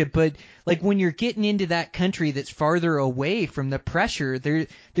betcha. But like when you're getting into that country that's farther away from the pressure, there's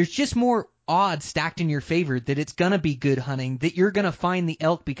just more odds stacked in your favor that it's going to be good hunting, that you're going to find the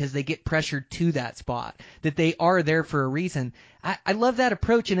elk because they get pressured to that spot, that they are there for a reason. I love that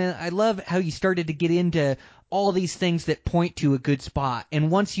approach, and I love how you started to get into all these things that point to a good spot.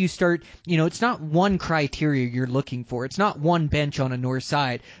 And once you start, it's not one criteria you're looking for. It's not one bench on a north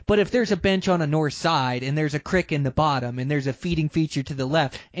side. But if there's a bench on a north side and there's a creek in the bottom and there's a feeding feature to the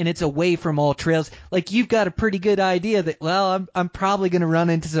left and it's away from all trails, like you've got a pretty good idea that, well, I'm probably going to run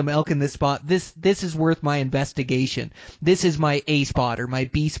into some elk in this spot. This is worth my investigation. This is my A spot or my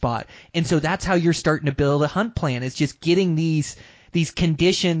B spot. And so that's how you're starting to build a hunt plan. It's just getting these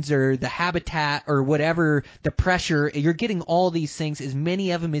conditions or the habitat or whatever, the pressure, you're getting all these things, as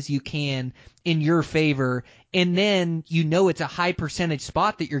many of them as you can, in your favor. And then it's a high percentage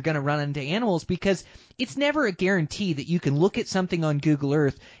spot that you're going to run into animals, because it's never a guarantee that you can look at something on Google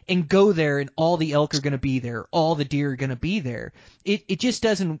Earth and go there and all the elk are going to be there, all the deer are going to be there. It just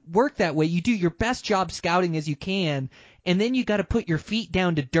doesn't work that way. You do your best job scouting as you can, and then you got to put your feet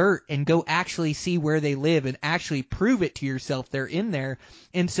down to dirt and go actually see where they live and actually prove it to yourself they're in there.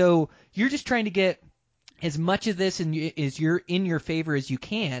 And so you're just trying to get as much of this as you're in your favor as you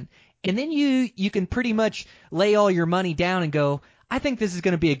can. And then you can pretty much lay all your money down and go, I think this is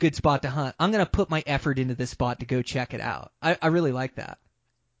going to be a good spot to hunt. I'm going to put my effort into this spot to go check it out. I really like that.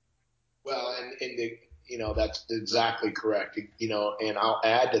 Well, and that's exactly correct. And I'll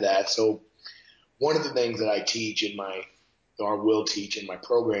add to that. So one of the things that I teach will teach in my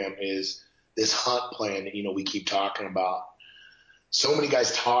program is this hunt plan that, we keep talking about. So many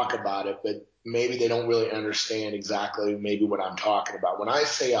guys talk about it, but maybe they don't really understand exactly maybe what I'm talking about. When I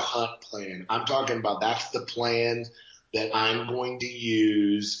say a hunt plan, I'm talking about that's the plan that I'm going to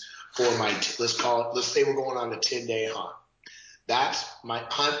use for let's say we're going on a 10-day hunt. That's my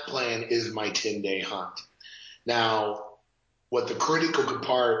hunt plan is my 10-day hunt. Now, what the critical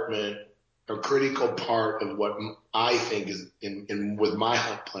part of what I think is in with my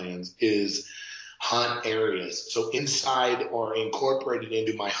hunt plans is hunt areas. So inside or incorporated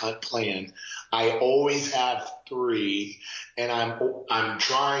into my hunt plan, I always have 3, and I'm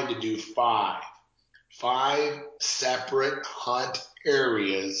trying to do 5 separate hunt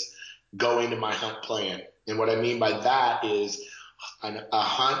areas go into my hunt plan. And what I mean by that is a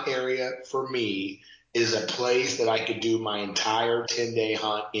hunt area for me is a place that I could do my entire 10-day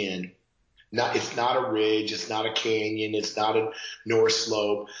hunt in. It's not a ridge, it's not a canyon, it's not a north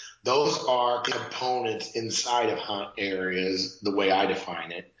slope. Those are components inside of hunt areas, the way I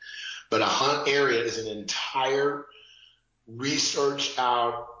define it. But a hunt area is an entire researched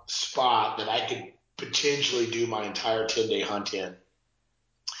out spot that I could potentially do my entire 10-day hunt in.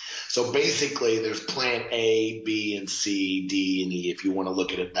 So basically there's plan A, B, and C, D, and E if you want to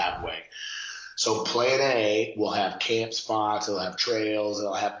look at it that way. So plan A will have camp spots, it'll have trails,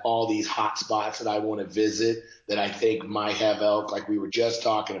 it'll have all these hot spots that I want to visit that I think might have elk, like we were just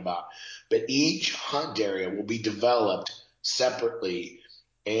talking about. But each hunt area will be developed separately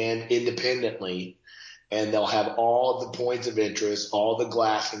and independently, and they'll have all of the points of interest, all the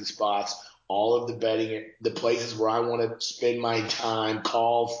glassing spots, all of the bedding, the places where I want to spend my time,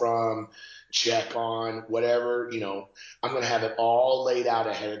 call from, check on, whatever, I'm going to have it all laid out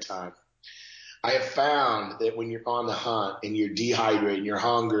ahead of time. I have found that when you're on the hunt and you're dehydrated and you're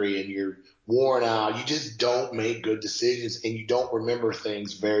hungry and you're worn out, you just don't make good decisions and you don't remember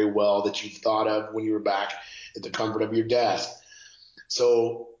things very well that you've thought of when you were back at the comfort of your desk.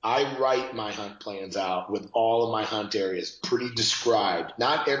 So I write my hunt plans out with all of my hunt areas pretty described.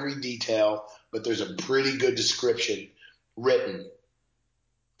 Not every detail, but there's a pretty good description written.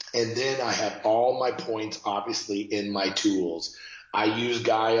 And then I have all my points obviously in my tools. I use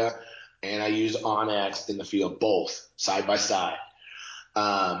Gaia and I use OnX in the field, both side by side.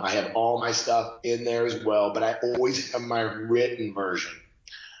 I have all my stuff in there as well, but I always have my written version.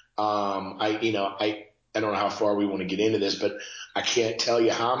 I don't know how far we want to get into this, but I can't tell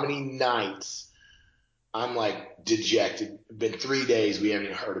you how many nights I'm like dejected. It's been 3 days we haven't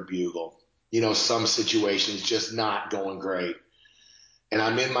even heard a bugle. Some situations just not going great. And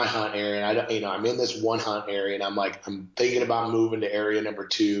I'm in my hunt area, and I'm in this one hunt area, and I'm thinking about moving to area number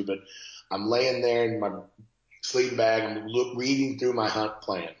 2, but I'm laying there in my sleeping bag, I'm reading through my hunt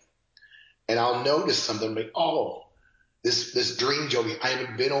plan, and I'll notice something like, this dream joke, I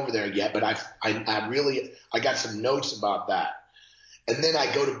haven't been over there yet, but I got some notes about that. And then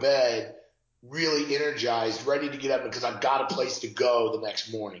I go to bed really energized, ready to get up because I've got a place to go the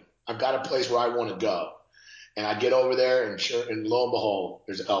next morning. I've got a place where I want to go. And I get over there and lo and behold,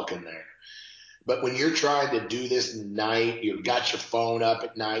 there's elk in there. But when you're trying to do this at night, you've got your phone up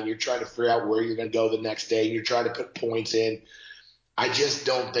at night, you're trying to figure out where you're going to go the next day, you're trying to put points in. I just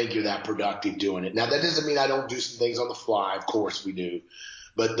don't think you're that productive doing it. Now, that doesn't mean I don't do some things on the fly. Of course we do.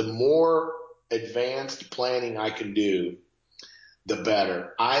 But the more advanced planning I can do, the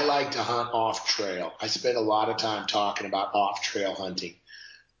better. I like to hunt off trail. I spend a lot of time talking about off trail hunting.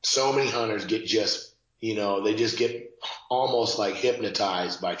 So many hunters they just get almost like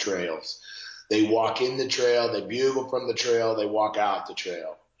hypnotized by trails. They walk in the trail, they bugle from the trail, they walk out the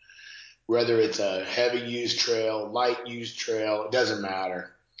trail. Whether it's a heavy use trail, light use trail, it doesn't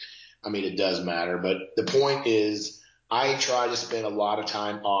matter. I mean, it does matter, but the point is I try to spend a lot of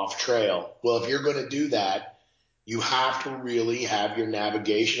time off trail. Well, if you're going to do that, you have to really have your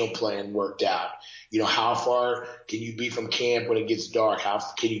navigational plan worked out. How far can you be from camp when it gets dark? How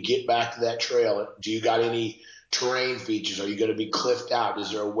can you get back to that trail? Do you got any terrain features? Are you going to be cliffed out?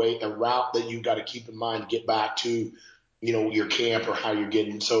 Is there a route that you've got to keep in mind to get back to, your camp or how you're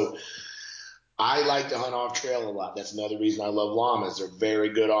getting? So I like to hunt off trail a lot. That's another reason I love llamas. They're very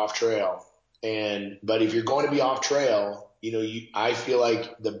good off trail. But if you're going to be off trail, I feel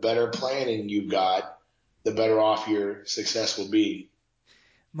like the better planning you've got, the better off your success will be.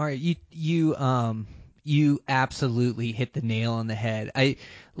 Mario, you absolutely hit the nail on the head.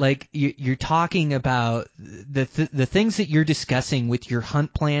 You're talking about the things that you're discussing with your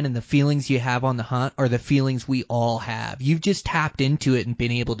hunt plan and the feelings you have on the hunt are the feelings we all have. You've just tapped into it and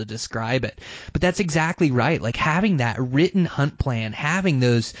been able to describe it. But that's exactly right. Like having that written hunt plan, having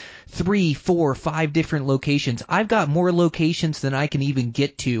those 3, 4, 5 different locations. I've got more locations than I can even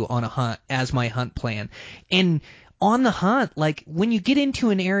get to on a hunt as my hunt plan. And on the hunt, like when you get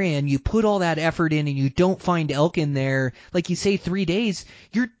into an area and you put all that effort in and you don't find elk in there, like you say 3 days,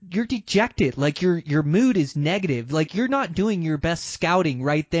 you're dejected. Like your mood is negative. Like you're not doing your best scouting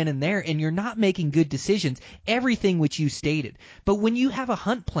right then and there, and you're not making good decisions. Everything which you stated. But when you have a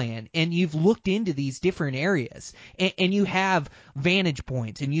hunt plan and you've looked into these different areas and you have vantage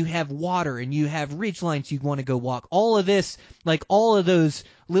points and you have water and you have ridge lines you want to go walk, all of this, like all of those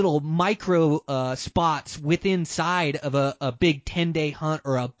little micro spots within side of a big 10-day hunt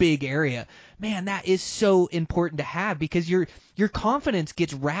or a big area. Man, that is so important to have, because your confidence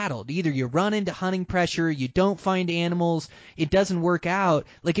gets rattled. Either you run into hunting pressure, you don't find animals, it doesn't work out.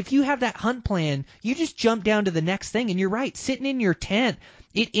 Like, if you have that hunt plan, you just jump down to the next thing. And you're right, sitting in your tent,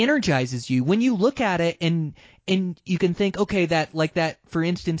 it energizes you when you look at it, and you can think, okay, that for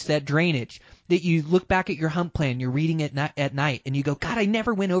instance, that drainage, that you look back at your hunt plan, you're reading it at night, and you go, God, I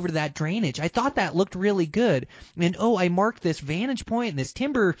never went over to that drainage. I thought that looked really good. And I marked this vantage point and this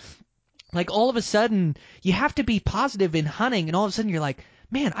timber. Like, all of a sudden, you have to be positive in hunting, and all of a sudden you're like,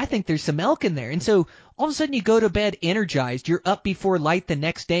 man, I think there's some elk in there. And so all of a sudden you go to bed energized. You're up before light the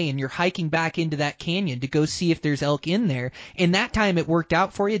next day, and you're hiking back into that canyon to go see if there's elk in there. And that time it worked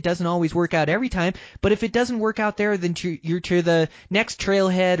out for you. It doesn't always work out every time. But if it doesn't work out there, then you're to the next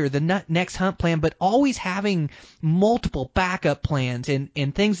trailhead or the next hunt plan. But always having multiple backup plans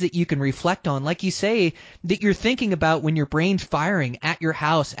and things that you can reflect on, like you say, that you're thinking about when your brain's firing at your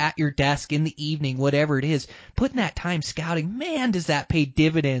house, at your desk, in the evening, whatever it is. Putting that time scouting, man, does that pay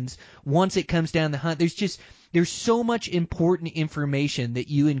dividends once it comes down the hunt. There's so much important information that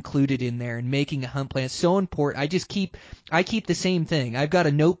you included in there, and making a hunt plan is so important. I keep the same thing. I've got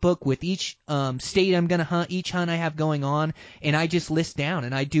a notebook with each state I'm going to hunt, each hunt I have going on, and I just list down,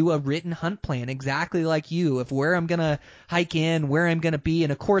 and I do a written hunt plan exactly like you, of where I'm going to hike in, where I'm going to be,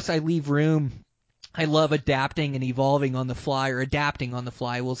 and of course I leave room. I love adapting and evolving on the fly, or adapting on the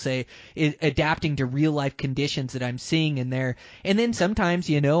fly, we'll say, adapting to real life conditions that I'm seeing in there. And then sometimes,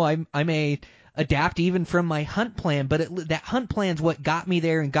 I may adapt even from my hunt plan, but that hunt plan's what got me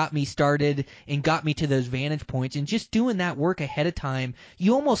there and got me started and got me to those vantage points. And just doing that work ahead of time,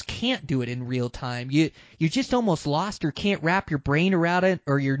 you almost can't do it in real time. You're just almost lost, or can't wrap your brain around it,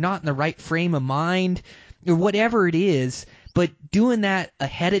 or you're not in the right frame of mind, or whatever it is. But doing that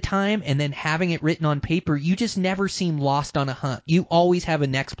ahead of time and then having it written on paper, you just never seem lost on a hunt. You always have a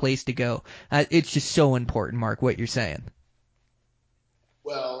next place to go. It's just so important, Mark, what you're saying.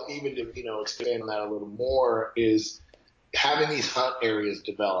 Well, even to expand on that a little more, is having these hunt areas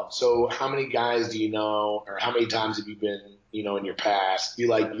developed. So how many guys do you know, or how many times have you been, in your past, you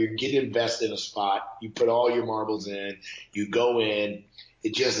get invested in a spot, you put all your marbles in, you go in,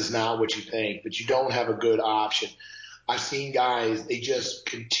 it just is not what you think, but you don't have a good option. I've seen guys, they just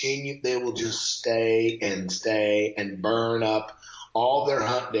continue, they will just stay and burn up all their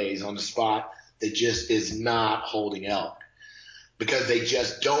hunt days on the spot that just is not holding elk, because they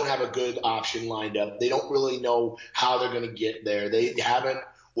just don't have a good option lined up. They don't really know how they're going to get there. They haven't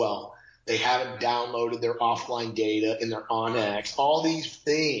downloaded their offline data in their OnX, all these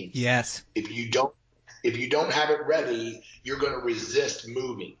things. Yes. If you don't have it ready, you're going to resist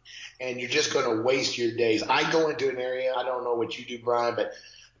moving, and you're just going to waste your days. I go into an area, I don't know what you do, Brian, but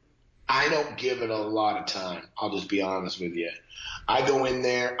I don't give it a lot of time. I'll just be honest with you. I go in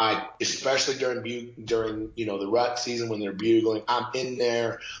there, especially during the rut season when they're bugling, I'm in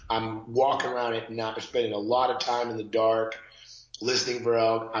there, I'm walking around at night, spending a lot of time in the dark, listening for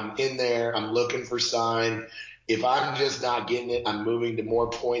elk. I'm in there, I'm looking for sign. If I'm just not getting it, I'm moving to more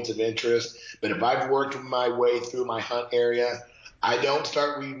points of interest. But if I've worked my way through my hunt area, I don't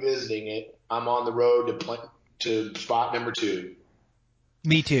start revisiting it. I'm on the road to spot number 2.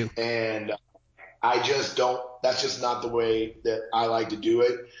 Me too. And I just don't – that's just not the way that I like to do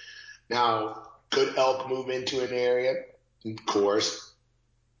it. Now, could elk move into an area? Of course.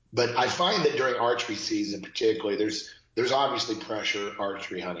 But I find that during archery season particularly, there's obviously pressure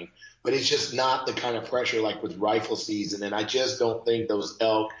archery hunting, but it's just not the kind of pressure like with rifle season. And I just don't think those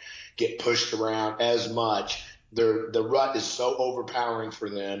elk get pushed around as much. The rut is so overpowering for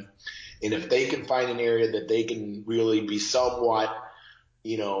them. And if they can find an area that they can really be somewhat,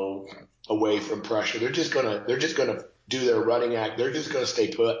 away from pressure, they're just gonna do their running act. They're just gonna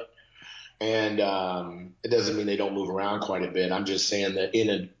stay put. And it doesn't mean they don't move around quite a bit. I'm just saying that in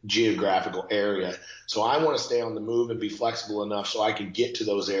a geographical area. So I want to stay on the move and be flexible enough so I can get to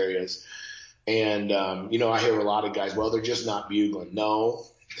those areas. And, I hear a lot of guys, well, they're just not bugling. No,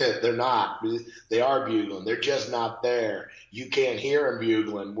 they're not. They are bugling. They're just not there. You can't hear them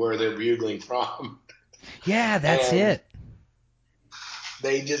bugling where they're bugling from. Yeah, that's it.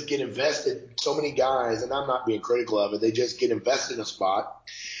 They just get invested. So many guys, and I'm not being critical of it, they just get invested in a spot.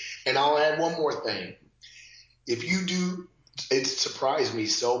 And I'll add one more thing. If you do, it's surprised me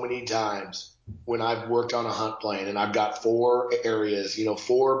so many times when I've worked on a hunt plan and I've got 4 areas,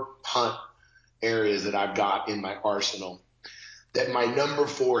 4 hunt areas that I've got in my arsenal, that my number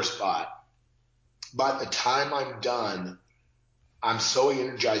 4 spot, by the time I'm done, I'm so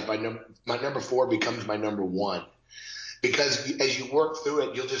energized by my number 4 becomes my number 1. because as you work through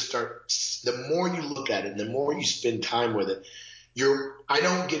it, you'll just start, the more you look at it, the more you spend time with it, I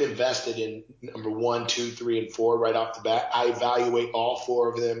don't get invested in number 1, 2, 3, and 4 right off the bat. I evaluate all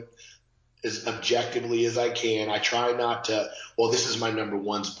 4 of them as objectively as I can. I try not to, well, this is my number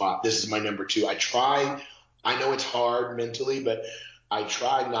 1 spot. This is my number 2. I know it's hard mentally, but I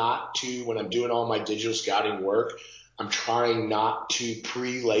try not to, when I'm doing all my digital scouting work, I'm trying not to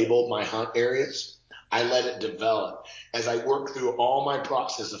pre-label my hunt areas. I let it develop. As I work through all my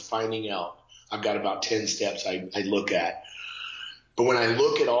process of finding elk, I've got about 10 steps I look at. But when I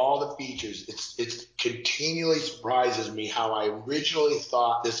look at all the features, it continually surprises me how I originally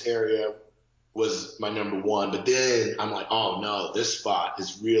thought this area was my number 1. But then I'm like, oh no, this is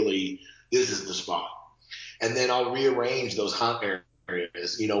the spot. And then I'll rearrange those hunt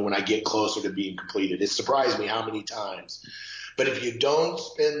areas, when I get closer to being completed. It surprised me how many times. But if you don't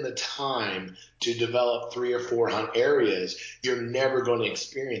spend the time to develop 3 or 4 hunt areas, you're never going to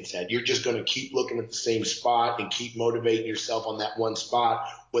experience that. You're just going to keep looking at the same spot and keep motivating yourself on that one spot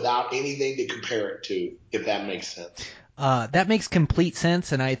without anything to compare it to, if that makes sense. That makes complete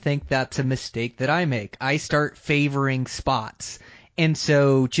sense, and I think that's a mistake that I make. I start favoring spots. And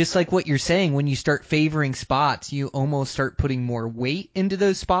so just like what you're saying, when you start favoring spots, you almost start putting more weight into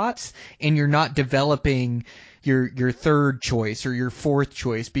those spots, and you're not developing your third choice or your fourth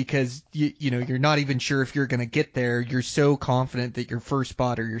choice because you're not even sure if you're going to get there. You're so confident that your first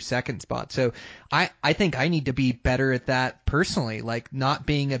spot or your second spot. So I think I need to be better at that personally, like not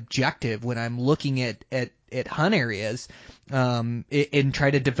being objective when I'm looking at hunt areas, and try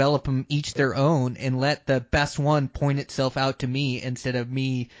to develop them each their own and let the best one point itself out to me instead of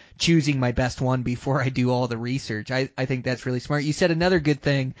me choosing my best one before I do all the research. I think that's really smart. You said another good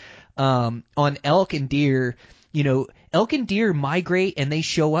thing, on elk and deer. Elk and deer migrate and they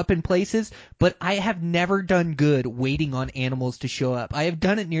show up in places, but I have never done good waiting on animals to show up. I have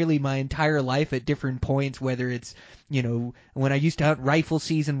done it nearly my entire life at different points, whether it's, when I used to hunt rifle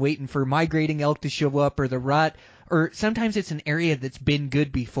season waiting for migrating elk to show up or the rut, or sometimes it's an area that's been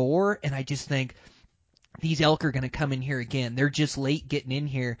good before, and I just think these elk are going to come in here again. They're just late getting in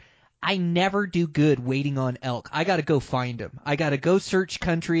here. I never do good waiting on elk. I got to go find them. I got to go search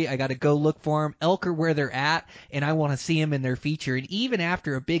country. I got to go look for them. Elk are where they're at, and I want to see them in their feature. And even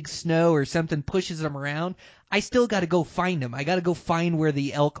after a big snow or something pushes them around, I still got to go find them. I got to go find where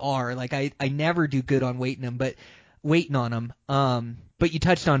the elk are. Like I never do good on waiting on them. But you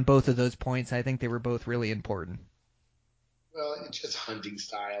touched on both of those points. I think they were both really important. Well, it's just hunting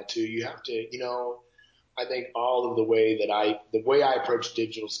style too. You have to, I think all of the way I approach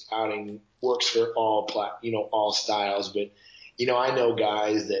digital scouting works for all styles. But, I know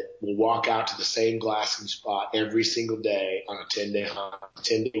guys that will walk out to the same glassing spot every single day on a 10-day hunt,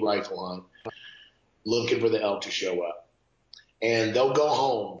 10-day rifle hunt, looking for the elk to show up. And they'll go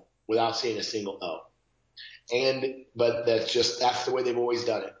home without seeing a single elk. But that's the way they've always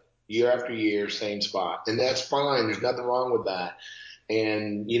done it. Year after year, same spot. And that's fine. There's nothing wrong with that.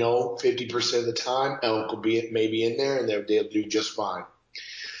 And, 50% of the time, elk will be maybe in there and they'll do just fine.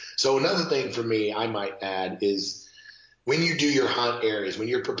 So another thing for me, I might add, is when you do your hunt areas, when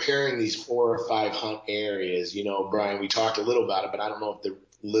you're preparing these 4 or 5 hunt areas, Brian, we talked a little about it, but I don't know if the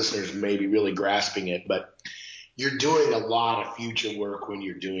listeners may be really grasping it, but you're doing a lot of future work when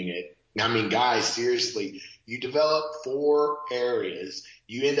you're doing it. I mean, guys, seriously, you develop 4 areas,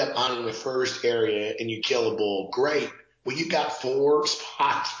 you end up hunting the first area and you kill a bull. Great. Well, you've got 4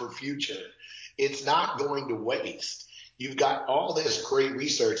 spots for future. It's not going to waste. You've got all this great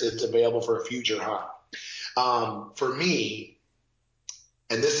research that's available for a future hunt. For me,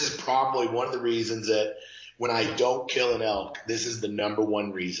 and this is probably one of the reasons that when I don't kill an elk, this is the number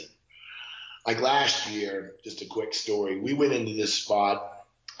one reason. Like last year, just a quick story, we went into this spot.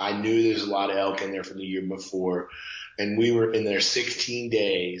 I knew there was a lot of elk in there from the year before, and we were in there 16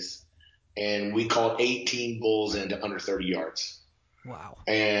 days, and we called 18 bulls into under 30 yards. Wow.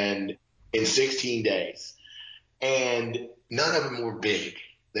 And in 16 days. And none of them were big.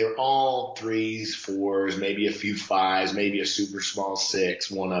 They were all 3s, 4s, maybe a few 5s, maybe a super small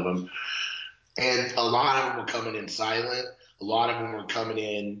 6, one of them. And a lot of them were coming in silent. A lot of them were coming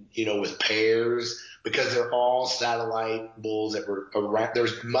in, with pairs, because they're all satellite bulls that were around. There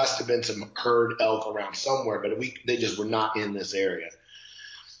must have been some herd elk around somewhere, but they just were not in this area.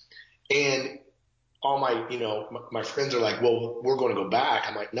 And all my friends are like, well, we're going to go back.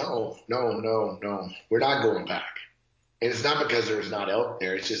 I'm like, no, we're not going back. And it's not because there's not elk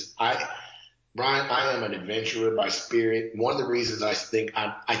there. It's just, Brian, I am an adventurer by spirit. One of the reasons I think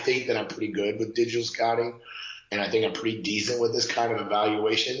that I'm pretty good with digital scouting and I think I'm pretty decent with this kind of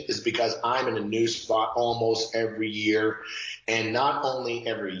evaluation, is because I'm in a new spot almost every year. And not only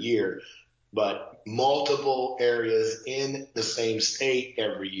every year, but multiple areas in the same state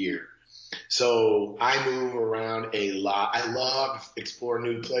every year. So I move around a lot. I love exploring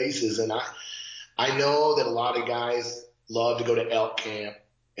new places. And I know that a lot of guys love to go to elk camp,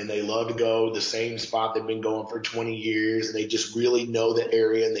 and they love to go the same spot they've been going for 20 years. And they just really know the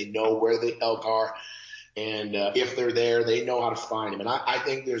area, and they know where the elk are. And if they're there, they know how to find them. And I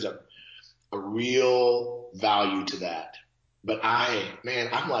think there's a real value to that. But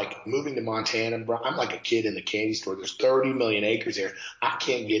I'm like moving to Montana, bro. I'm like a kid in the candy store. There's 30 million acres here. I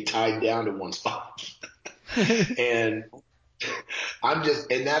can't get tied down to one spot. And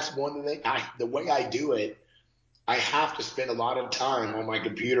and that's one thing. The way I do it, I have to spend a lot of time on my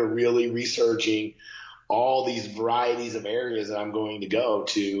computer really researching all these varieties of areas that I'm going to go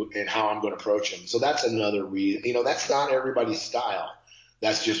to and how I'm going to approach them. So that's another reason. That's not everybody's style.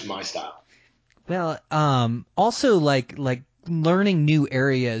 That's just my style. Well, also like learning new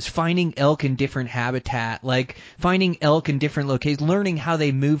areas, finding elk in different habitat, like finding elk in different locations, learning how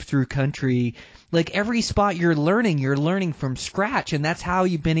they move through country. Like every spot you're learning from scratch, and that's how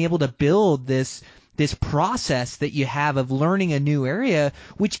you've been able to build this process that you have of learning a new area,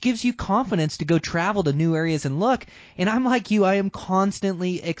 which gives you confidence to go travel to new areas and look. And I'm like you, I am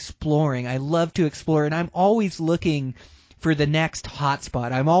constantly exploring. I love to explore, and I'm always looking for the next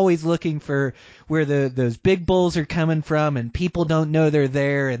hotspot. I'm always looking for where those big bulls are coming from, and people don't know they're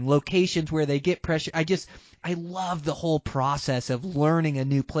there, and locations where they get pressure. I love the whole process of learning a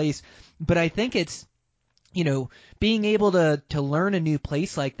new place. But I think it's, being able to learn a new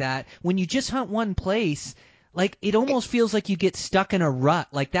place like that, when you just hunt one place, like it almost feels like you get stuck in a rut,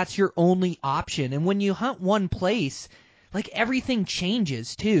 like that's your only option. And when you hunt one place, like everything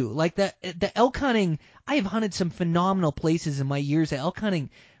changes too. Like the elk hunting, I have hunted some phenomenal places in my years of elk hunting,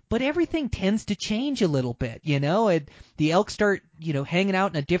 but everything tends to change a little bit, the elk start, hanging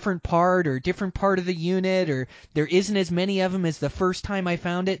out in a different part of the unit, or there isn't as many of them as the first time I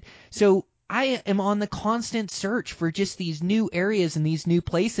found it. So I am on the constant search for just these new areas and these new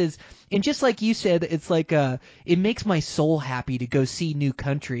places. And just like you said, it's like it makes my soul happy to go see new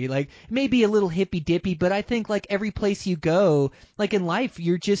country. Like it may be a little hippy dippy, but I think like every place you go, like in life,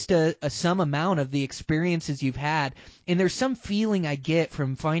 you're just a some amount of the experiences you've had. And there's some feeling I get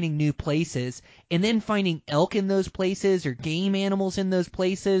from finding new places and then finding elk in those places or game animals in those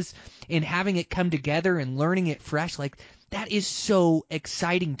places and having it come together and learning it fresh. Like that is so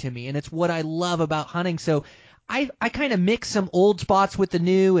exciting to me, and it's what I love about hunting. So I kind of mix some old spots with the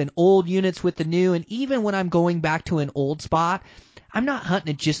new and old units with the new, and even when I'm going back to an old spot, I'm not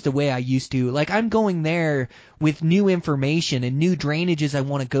hunting it just the way I used to. Like I'm going there with new information and new drainages I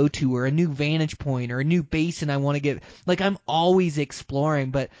want to go to, or a new vantage point, or a new basin I want to get. Like I'm always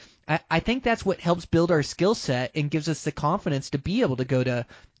exploring, but I think that's what helps build our skill set and gives us the confidence to be able to go to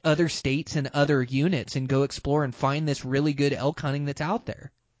other states and other units and go explore and find this really good elk hunting that's out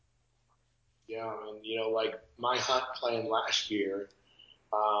there. Yeah, and like my hunt plan last year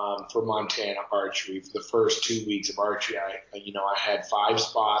for Montana archery, for the first 2 weeks of archery, I had 5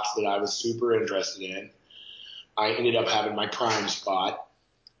 spots that I was super interested in. I ended up having my prime spot,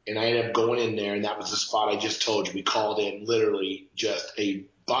 and I ended up going in there, and that was the spot I just told you. We called in literally just a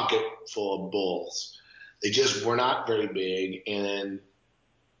bucket full of bulls. They just were not very big, and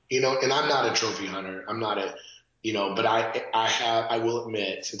and I'm not a trophy hunter. I'm not but I will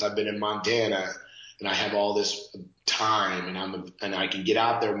admit, since I've been in Montana and I have all this time and I can get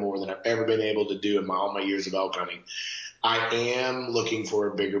out there more than I've ever been able to do in all my years of elk hunting, I am looking for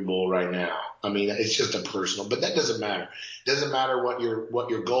a bigger bull right now. I mean, it's just a personal, but that doesn't matter. It doesn't matter what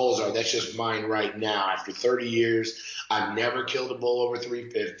your goals are. That's just mine right now. After 30 years, I've never killed a bull over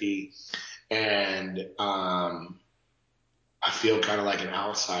 350, and I feel kind of like an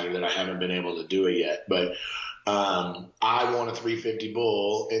outsider that I haven't been able to do it yet. But I want a 350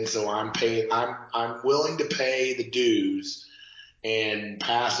 bull, and so I'm willing to pay the dues and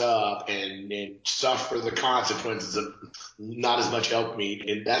pass up and suffer the consequences of not as much elk meat.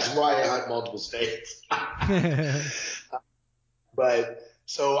 And that's why I hunt multiple states. But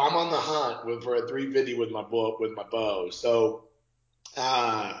so I'm on the hunt for a 350 with my bow. So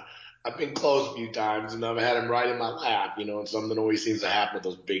I've been close a few times, and I've had him right in my lap, and something always seems to happen with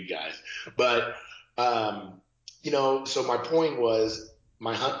those big guys. But so my point was,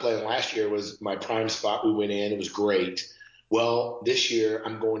 my hunt plan last year was my prime spot. We went in, it was great. Well, this year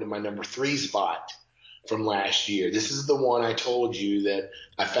I'm going to my number 3 spot. from last year. This is the one I told you that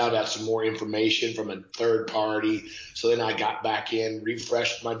I found out some more information from a third party. So then I got back in,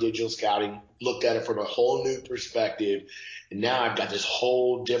 refreshed my digital scouting, looked at it from a whole new perspective. And now I've got this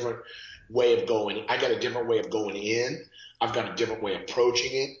whole different way of going. I got a different way of going in. I've got a different way of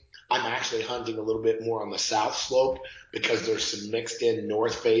approaching it. I'm actually hunting a little bit more on the south slope because there's some mixed in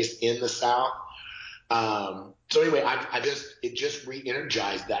north face in the south. So anyway, it just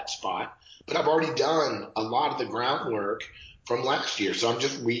re-energized that spot, but I've already done a lot of the groundwork from last year. So I'm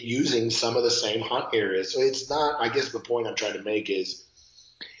just reusing some of the same hunt areas. So it's not, I guess the point I'm trying to make is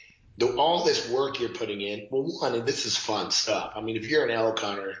all this work you're putting in. Well, one, this is fun stuff. I mean, if you're an elk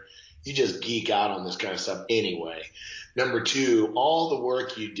hunter, you just geek out on this kind of stuff anyway. Number two, all the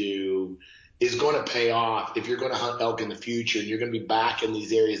work you do is going to pay off if you're going to hunt elk in the future and you're going to be back in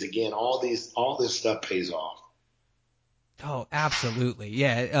these areas again. All this stuff pays off. Oh, absolutely.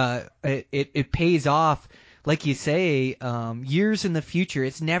 Yeah. It pays off. Like you say, years in the future,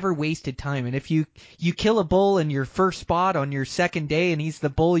 it's never wasted time. And if you kill a bull in your first spot on your second day and he's the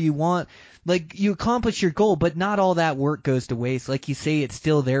bull you want, like, you accomplish your goal, but not all that work goes to waste. Like you say, it's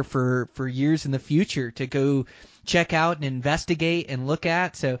still there for years in the future to go check out and investigate and look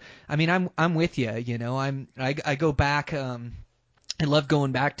at. So, I mean, I'm with you, you know, I go back, I love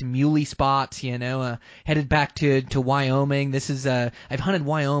going back to muley spots, you know, headed back to Wyoming. This is, I've hunted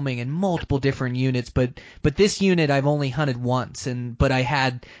Wyoming in multiple different units, but this unit I've only hunted once, but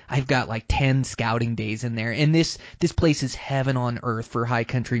I've got like 10 scouting days in there. And this place is heaven on earth for high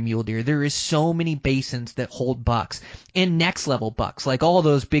country mule deer. There is so many basins that hold bucks and next level bucks, like all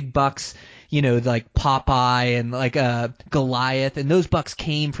those big bucks, you know, like Popeye and like Goliath, and those bucks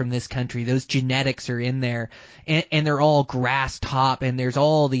came from this country. Those genetics are in there, and they're all grass top, and there's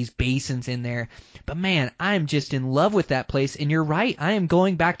all these basins in there. But man, I'm just in love with that place. And you're right, I am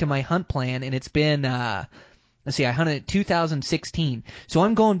going back to my hunt plan, and it's been let's see, I hunted in 2016. So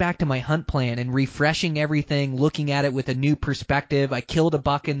I'm going back to my hunt plan and refreshing everything, looking at it with a new perspective. I killed a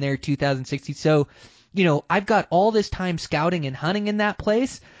buck in there 2016. So, you know, I've got all this time scouting and hunting in that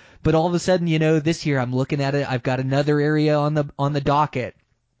place. But all of a sudden, you know, this year I'm looking at it, I've got another area on the docket.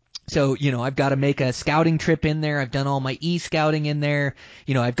 So, you know, I've got to make a scouting trip in there. I've done all my e-scouting in there.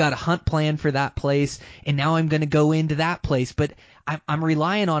 You know, I've got a hunt plan for that place, and now I'm going to go into that place. But I'm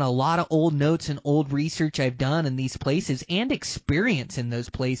relying on a lot of old notes and old research I've done in these places and experience in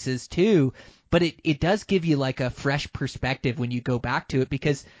those places too. But it does give you like a fresh perspective when you go back to it,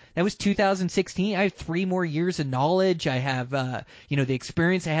 because that was 2016. I have 3 more years of knowledge. I have, you know, the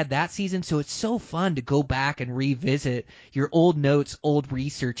experience I had that season. So it's so fun to go back and revisit your old notes, old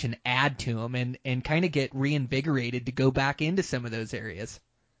research, and add to them and kind of get reinvigorated to go back into some of those areas.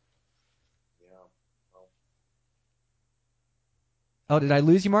 Yeah. Well, Oh, did I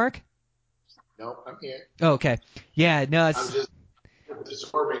lose you, Mark? no, I'm here. Oh, okay. Yeah, no, I'm just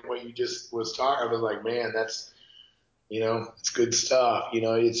absorbing what you just was talking. I was like, man, that's, you know, it's good stuff. You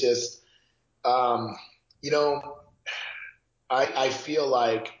know, it's just, you know, I feel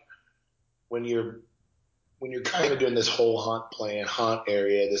like when you're kind of doing this whole hunt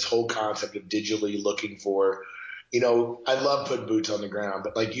area, this whole concept of digitally looking for, you know, I love putting boots on the ground,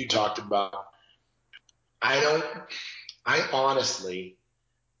 but like you talked about, I honestly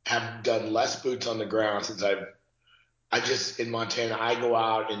have done less boots on the ground since in Montana, I go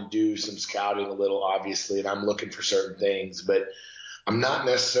out and do some scouting a little, obviously, and I'm looking for certain things, but I'm not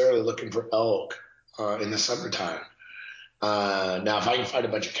necessarily looking for elk in the summertime. Now, if I can find a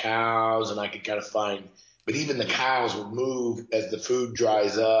bunch of cows and I can kind of find, but even the cows will move as the food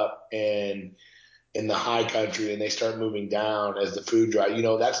dries up and in the high country, and they start moving down as the food dries. You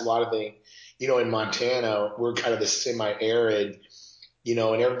know, that's a lot of things. You know, in Montana, we're kind of the semi-arid, you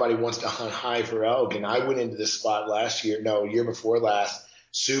know, and everybody wants to hunt high for elk. And I went into this spot year before last,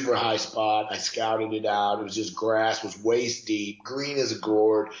 super high spot. I scouted it out. It was just grass, was waist deep, green as a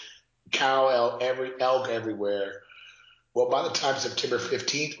gourd, elk everywhere. Well, by the time September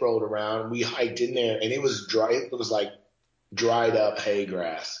 15th rolled around, we hiked in there and it was dry. It was like dried up hay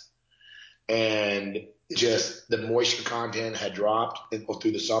grass. And just the moisture content had dropped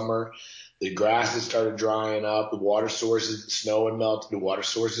through the summer. The grasses started drying up. The water sources, the snow had melted. The water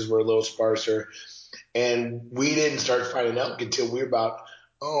sources were a little sparser. And we didn't start finding elk until we were about,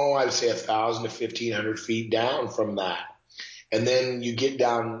 I'd say 1,000 to 1,500 feet down from that. And then you get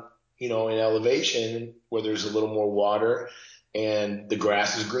down, you know, in elevation where there's a little more water and the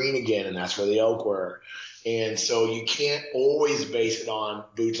grass is green again, and that's where the elk were. And so you can't always base it on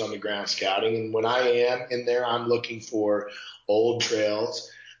boots on the ground scouting. And when I am in there, I'm looking for old trails.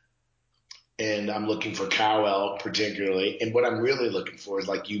 and I'm looking for cow elk particularly. And what I'm really looking for is,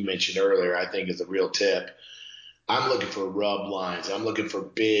 like you mentioned earlier, I think is a real tip. I'm looking for rub lines. I'm looking for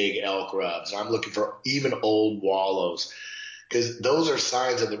big elk rubs. I'm looking for even old wallows, because those are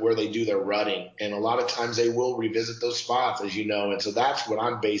signs of where they do their rutting. And a lot of times they will revisit those spots, as you know. And so that's what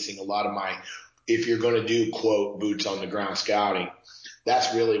I'm basing a lot of my, if you're going to do, quote, boots on the ground scouting,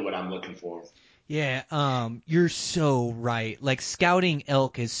 that's really what I'm looking for. Yeah, you're so right. Like, scouting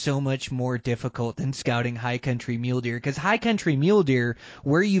elk is so much more difficult than scouting high country mule deer, because high country mule deer,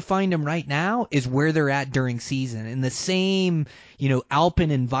 where you find them right now is where they're at during season, in the same,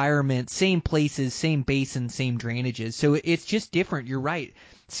 alpine environment, same places, same basins, same drainages. So it's just different. You're right.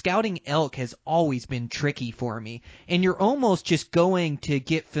 Scouting elk has always been tricky for me, and you're almost just going to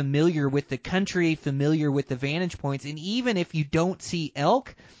get familiar with the country, familiar with the vantage points, and even if you don't see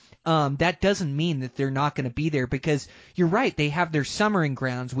elk, that doesn't mean that they're not going to be there, because you're right, they have their summering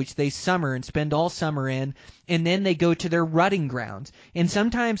grounds, which they summer and spend all summer in, and then they go to their rutting grounds. And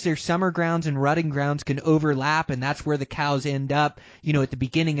sometimes their summer grounds and rutting grounds can overlap, and that's where the cows end up, at the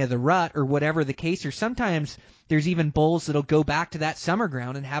beginning of the rut or whatever the case. Or sometimes there's even bulls that'll go back to that summer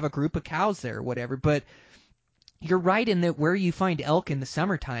ground and have a group of cows there or whatever. But you're right in that where you find elk in the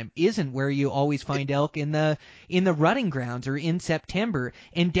summertime isn't where you always find elk in the rutting grounds or in September.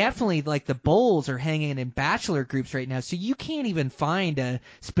 And definitely, like, the bulls are hanging in bachelor groups right now, so you can't even find a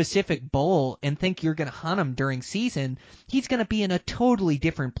specific bull and think you're going to hunt him during season. He's going to be in a totally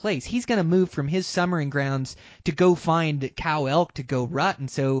different place. He's going to move from his summering grounds to go find cow elk to go rut. And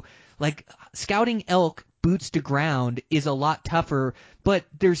so, like, scouting elk boots to ground is a lot tougher, but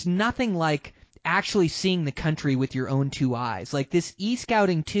there's nothing like actually seeing the country with your own two eyes. Like, this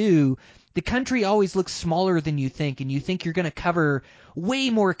e-scouting too, the country always looks smaller than you think, and you think you're going to cover way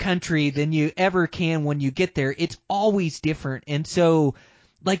more country than you ever can when you get there. It's always different. And so,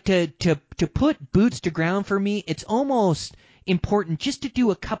 like, to put boots to ground for me, it's almost important just to do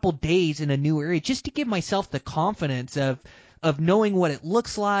a couple days in a new area, just to give myself the confidence of knowing what it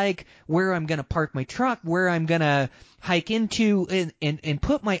looks like, where I'm going to park my truck, where I'm going to hike into, and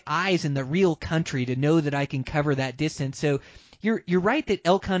put my eyes in the real country to know that I can cover that distance. So you're right that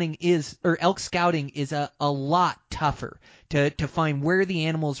elk scouting is a lot tougher to find where the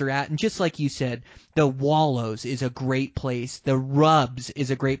animals are at. And just like you said, the wallows is a great place. The rubs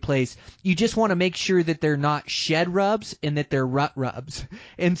is a great place. You just want to make sure that they're not shed rubs and that they're rut rubs.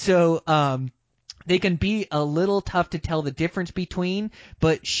 And so, they can be a little tough to tell the difference between,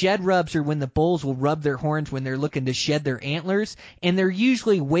 but shed rubs are when the bulls will rub their horns when they're looking to shed their antlers, and they're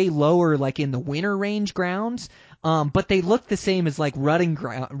usually way lower, like in the winter range grounds, but they look the same as like rutting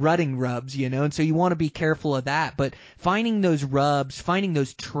rubs, and so you want to be careful of that. But finding those rubs, finding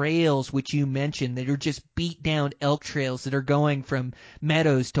those trails, which you mentioned, that are just beat down elk trails that are going from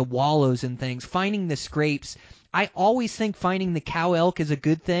meadows to wallows and things, finding the scrapes. I always think finding the cow elk is a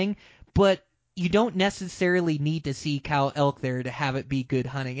good thing, but you don't necessarily need to see cow elk there to have it be good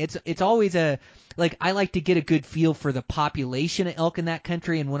hunting. It's always I like to get a good feel for the population of elk in that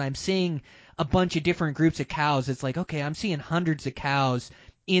country, and when I'm seeing a bunch of different groups of cows, it's like, okay, I'm seeing hundreds of cows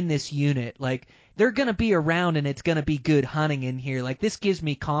in this unit. Like, they're going to be around and it's going to be good hunting in here. Like, this gives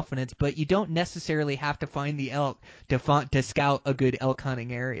me confidence, but you don't necessarily have to find the elk to scout a good elk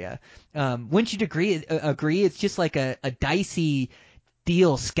hunting area. Wouldn't you agree? It's just like a dicey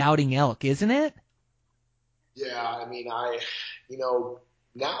deal scouting elk, isn't it? Yeah, I mean,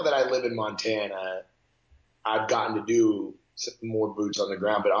 now that I live in Montana, I've gotten to do some more boots on the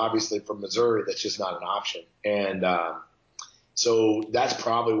ground, but obviously from Missouri, that's just not an option. And so that's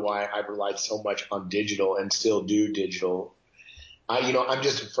probably why I've relied so much on digital and still do digital. I'm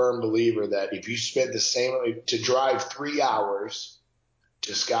just a firm believer that if you spend the same to drive 3 hours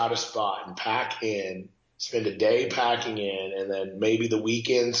to scout a spot and pack in, spend a day packing in, and then maybe the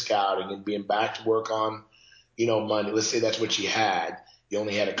weekend scouting and being back to work on, Monday. Let's say that's what you had. You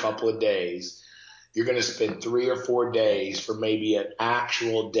only had a couple of days. You're going to spend 3 or 4 days for maybe an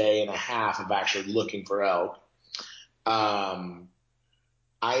actual day and a half of actually looking for elk. I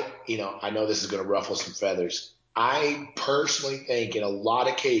know this is going to ruffle some feathers. I personally think in a lot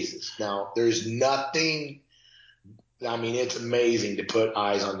of cases, now there's nothing, it's amazing to put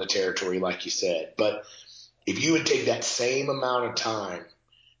eyes on the territory, like you said, but if you would take that same amount of time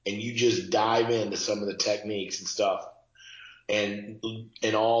and you just dive into some of the techniques and stuff and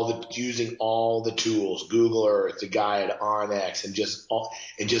using all the tools, Google Earth, the guide, OnX, and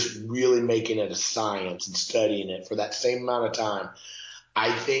just really making it a science and studying it for that same amount of time,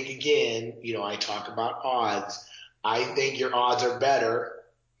 I think, again, I talk about odds. I think your odds are better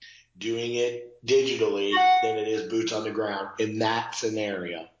doing it digitally than it is boots on the ground in that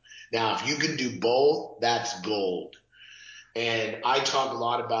scenario. Now, if you can do both, that's gold. And I talk a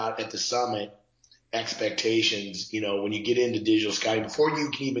lot about at the summit expectations, when you get into digital scouting, before you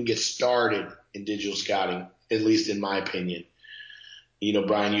can even get started in digital scouting, at least in my opinion,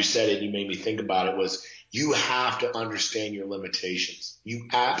 Brian, you said it, you made me think about it, was you have to understand your limitations. You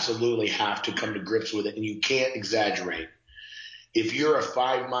absolutely have to come to grips with it, and you can't exaggerate. If you're a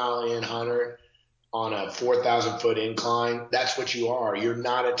 5-mile in hunter on a 4,000 foot incline, that's what you are. You're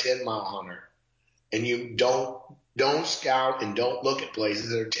not a 10-mile hunter. And you don't scout and don't look at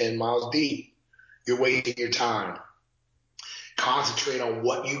places that are 10 miles deep. You're wasting your time. Concentrate on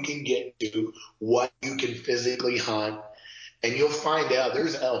what you can get to, what you can physically hunt, and you'll find out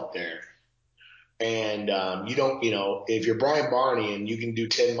there's elk there. And if you're Brian Barney and you can do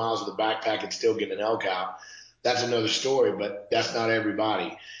 10 miles with a backpack and still get an elk out, that's another story, but that's not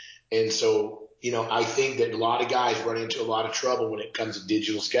everybody. And so, I think that a lot of guys run into a lot of trouble when it comes to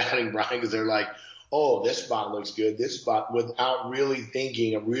digital scouting, Brian, because they're like, oh, this spot looks good, this spot, without really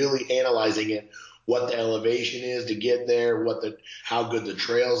thinking and really analyzing it, what the elevation is to get there, how good the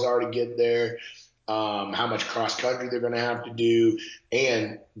trails are to get there, how much cross country they're going to have to do,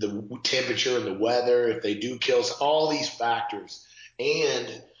 and the temperature and the weather, if they do kill, all these factors. And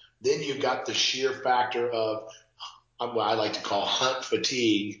then you've got the sheer factor of what I like to call hunt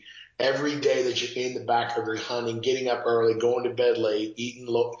fatigue. Every day that you're in the backcountry hunting, getting up early, going to bed late, eating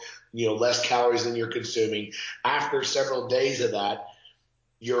less calories than you're consuming. After several days of that,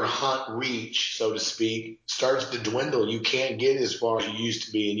 your hunt reach, so to speak, starts to dwindle. You can't get as far as you used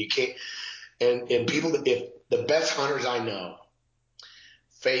to be, and you can't. And people, if the best hunters I know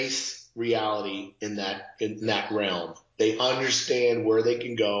face reality in that realm, they understand where they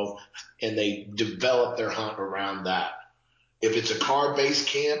can go, and they develop their hunt around that. If it's a car-based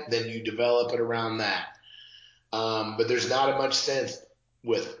camp, then you develop it around that. But there's not much sense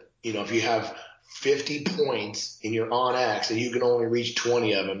with, if you have 50 points in your OnX and you can only reach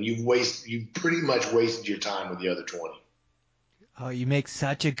 20 of them, you've pretty much wasted your time with the other 20. Oh, you make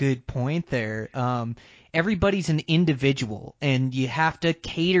such a good point there. Everybody's an individual, and you have to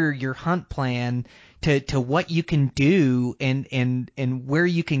cater your hunt plan to what you can do and where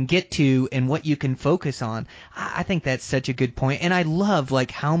you can get to and what you can focus on. I think that's such a good point, and I love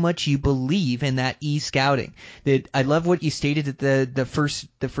how much you believe in that e-scouting. That I love what you stated at the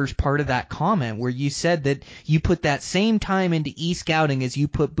first part of that comment, where you said that you put that same time into e-scouting as you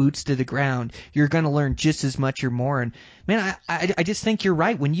put boots to the ground. You're going to learn just as much or more. And man, I just think you're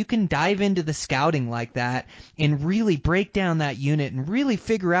right. When you can dive into the scouting like that and really break down that unit and really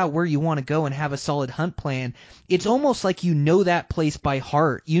figure out where you want to go and have a solid hunt plan, it's almost like you know that place by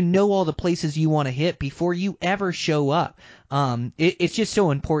heart. You know all the places you want to hit before you ever show up. It's just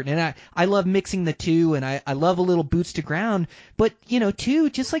so important. And I love mixing the two, and I love a little boots to ground. But, too,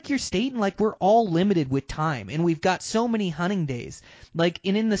 just like you're stating, we're all limited with time, and we've got so many hunting days. And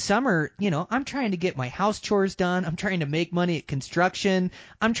in the summer, I'm trying to get my house chores done. I'm trying to make money at construction.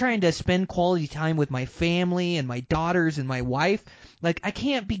 I'm trying to spend quality time with my family and my daughters and my wife. I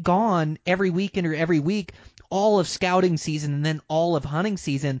can't be gone every weekend or every week all of scouting season and then all of hunting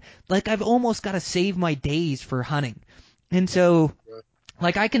season. I've almost got to save my days for hunting. And so,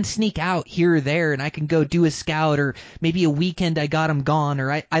 I can sneak out here or there, and I can go do a scout, or maybe a weekend I got them gone,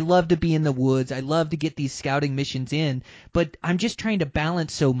 or I love to be in the woods. I love to get these scouting missions in, but I'm just trying to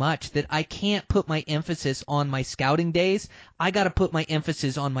balance so much that I can't put my emphasis on my scouting days. I got to put my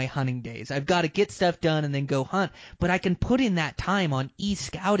emphasis on my hunting days. I've got to get stuff done and then go hunt, but I can put in that time on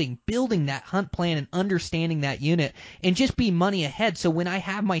e-scouting, building that hunt plan and understanding that unit, and just be money ahead. So when I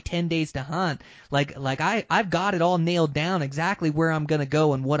have my 10 days to hunt, I've got it all nailed down exactly where I'm going to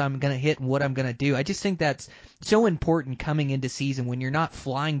go and what I'm going to hit and what I'm going to do. I just think that's so important coming into season when you're not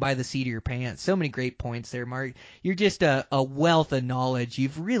flying by the seat of your pants. So many great points there, Mark. You're just a wealth of knowledge.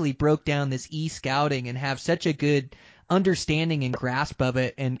 You've really broke down this e-scouting and have such a good understanding and grasp of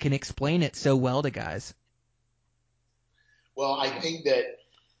it and can explain it so well to guys. Well, I think that,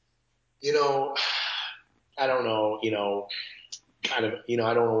 I don't know, I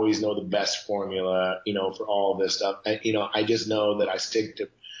don't always know the best formula, for all this stuff. I just know that I stick to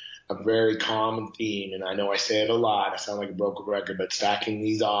a very common theme, and I know I say it a lot. I sound like a broken record, but stacking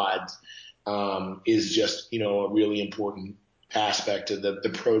these odds is just, a really important aspect of the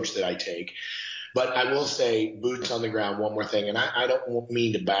approach that I take. But I will say, boots on the ground, one more thing, and I don't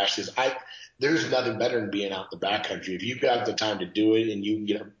mean to bash this. There's nothing better than being out in the backcountry. If you've got the time to do it and you can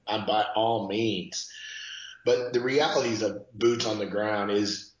get them, by all means. But the realities of boots on the ground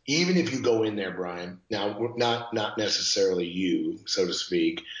is, even if you go in there, Brian, now not necessarily you, so to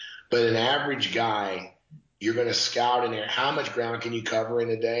speak, but an average guy You're going to scout in there. How much ground can you cover in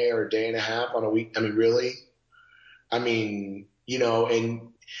a day or a day and a half on a week? I mean, really? I mean, and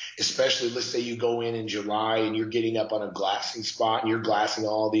especially let's say you go in July and you're getting up on a glassing spot and you're glassing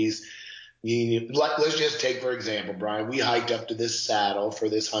all these. Let's just take, for example, Brian, we hiked up to this saddle for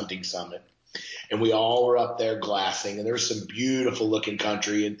this hunting summit. And we all were up there glassing, and there was some beautiful looking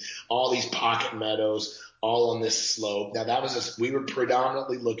country and all these pocket meadows all on this slope. Now we were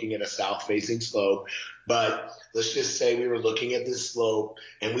predominantly looking at a south facing slope, but let's just say we were looking at this slope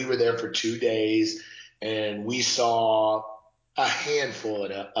and we were there for 2 days and we saw a handful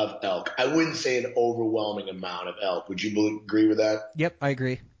of elk. I wouldn't say an overwhelming amount of elk. Would you agree with that? Yep, I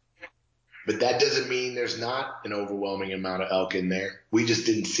agree. But that doesn't mean there's not an overwhelming amount of elk in there. We just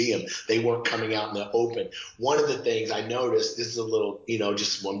didn't see them. They weren't coming out in the open. One of the things I noticed, this is a little,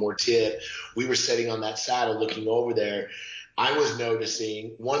 just one more tip. We were sitting on that saddle looking over there. I was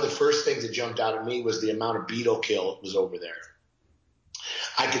noticing one of the first things that jumped out at me was the amount of beetle kill that was over there.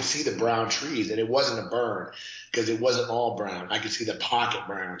 I could see the brown trees, and it wasn't a burn because it wasn't all brown. I could see the pocket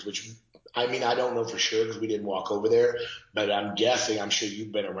browns, which I don't know for sure because we didn't walk over there, but I'm guessing, I'm sure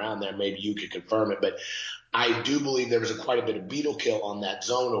you've been around there. Maybe you could confirm it, but I do believe there was quite a bit of beetle kill on that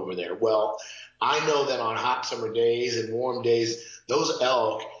zone over there. Well, I know that on hot summer days and warm days, those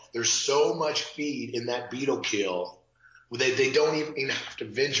elk, there's so much feed in that beetle kill. They don't even have to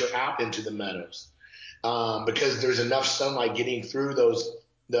venture out into the meadows because there's enough sunlight getting through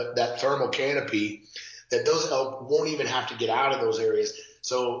that thermal canopy that those elk won't even have to get out of those areas.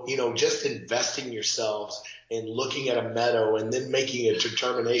 So, just investing yourselves in looking at a meadow and then making a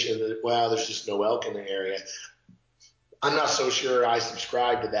determination that, wow, there's just no elk in the area. I'm not so sure I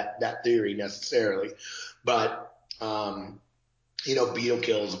subscribe to that theory necessarily, but, beetle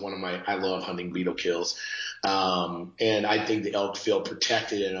kills I love hunting beetle kills. And I think the elk feel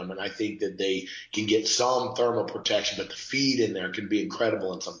protected in them, and I think that they can get some thermal protection, but the feed in there can be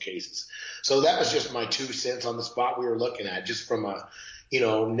incredible in some cases. So that was just my 2 cents on the spot we were looking at, just from a,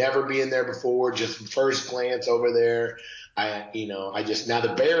 never being there before, just first glance over there. Now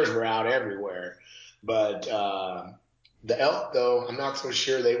the bears were out everywhere, but, the elk though, I'm not so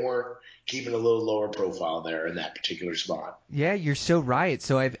sure they weren't keeping a little lower profile there in that particular spot. Yeah, you're so right.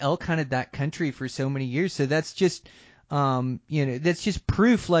 So I've elk hunted that country for so many years. So that's just, that's just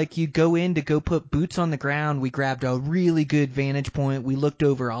proof. Like, you go in to go put boots on the ground. We grabbed a really good vantage point. We looked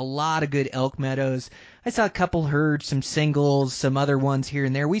over a lot of good elk meadows. I saw a couple herds, some singles, some other ones here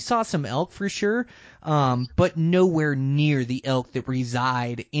and there. We saw some elk for sure, but nowhere near the elk that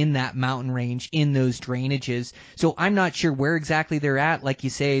reside in that mountain range, in those drainages. So I'm not sure where exactly they're at. Like you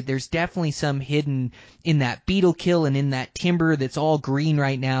say, there's definitely some hidden in that beetle kill and in that timber that's all green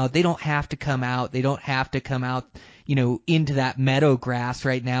right now. They don't have to come out. They don't have to come out, into that meadow grass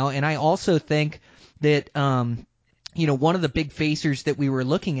right now. And I also think that, one of the big facers that we were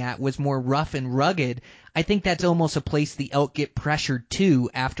looking at was more rough and rugged. I think that's almost a place the elk get pressured to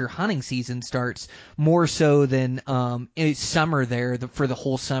after hunting season starts, more so than summer there for the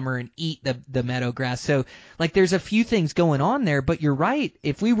whole summer and eat the meadow grass. So, there's a few things going on there, but you're right.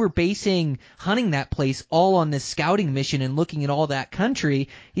 If we were basing hunting that place all on this scouting mission and looking at all that country,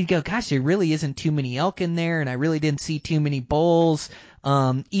 you'd go, gosh, there really isn't too many elk in there, and I really didn't see too many bulls.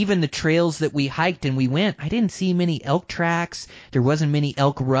 Even the trails that we hiked and we went, I didn't see many elk tracks. There wasn't many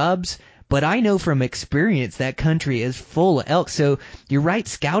elk rubs. But I know from experience that country is full of elk. So you're right,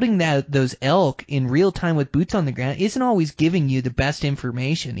 scouting those elk in real time with boots on the ground isn't always giving you the best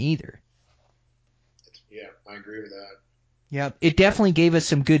information either. Yeah, I agree with that. Yeah, it definitely gave us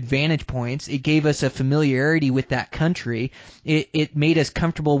some good vantage points. It gave us a familiarity with that country. It made us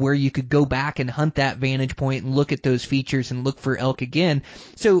comfortable where you could go back and hunt that vantage point and look at those features and look for elk again.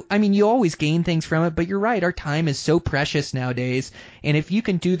 So, you always gain things from it, but you're right, our time is so precious nowadays. And if you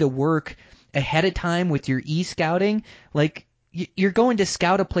can do the work ahead of time with your e-scouting, you're going to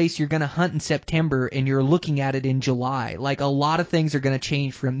scout a place you're going to hunt in September and you're looking at it in July. A lot of things are going to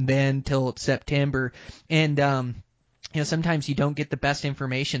change from then till September. And, sometimes you don't get the best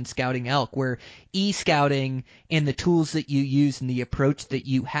information scouting elk, where e-scouting and the tools that you use and the approach that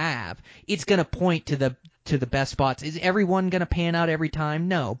you have, it's going to point to the best spots. Is everyone going to pan out every time?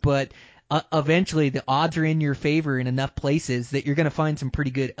 No, but eventually the odds are in your favor in enough places that you're going to find some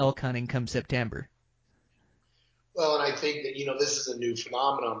pretty good elk hunting come September. Well, and I think that, this is a new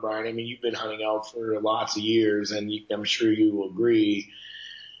phenomenon, Brian. You've been hunting elk for lots of years, and I'm sure you will agree.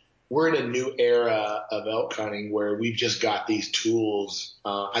 We're in a new era of elk hunting where we've just got these tools.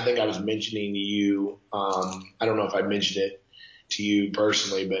 I think I was mentioning to you, I don't know if I mentioned it to you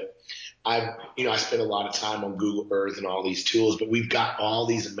personally, but I spend a lot of time on Google Earth and all these tools, but we've got all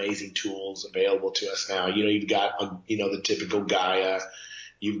these amazing tools available to us now. You've got, the typical Gaia,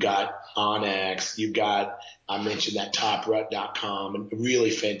 you've got Onyx, I mentioned that toprut.com, a really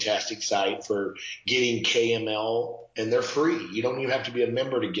fantastic site for getting KML, and they're free. You don't even have to be a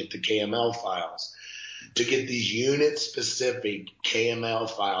member to get the KML files. To get these unit-specific KML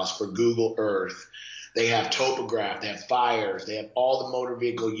files for Google Earth, they have topograph, they have fires, they have all the motor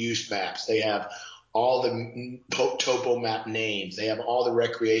vehicle use maps, they have all the topo map names, they have all the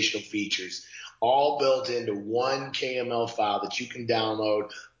recreational features, all built into one KML file that you can download,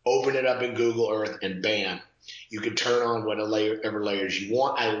 open it up in Google Earth, and bam, you can turn on whatever layers you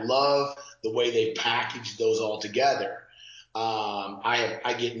want. I love the way they package those all together.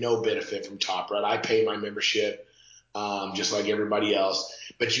 I get no benefit from TopRut. I pay my membership, just like everybody else,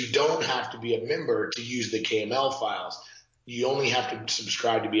 but you don't have to be a member to use the KML files. You only have to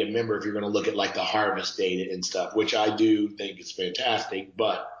subscribe to be a member if you're going to look at like the harvest data and stuff, which I do think is fantastic.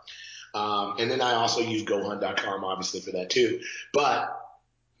 But, and then I also use GoHunt.com obviously for that too. But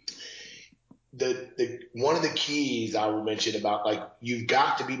the one of the keys I will mention about, like, you've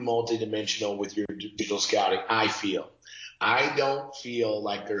got to be multidimensional with your digital scouting. I don't feel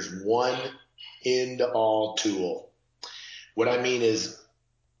like there's one end-all tool. What I mean is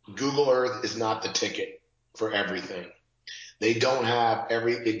Google Earth is not the ticket for everything. It does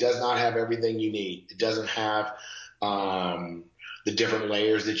not have everything you need. It doesn't have the different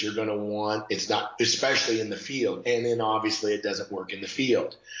layers that you're going to want. It's not, especially in the field. And then obviously it doesn't work in the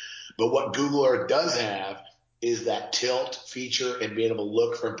field. But what Google Earth does have is that tilt feature and being able to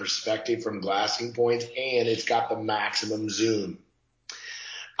look from perspective from glassing points, and it's got the maximum zoom.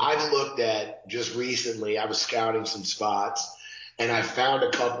 I've looked at, just recently, I was scouting some spots, and I found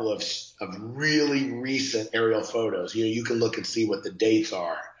a couple of really recent aerial photos. You can look and see what the dates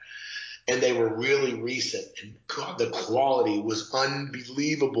are. And they were really recent, and God, the quality was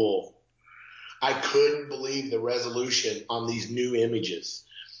unbelievable. I couldn't believe the resolution on these new images.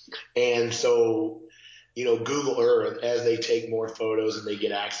 And so, Google Earth, as they take more photos and they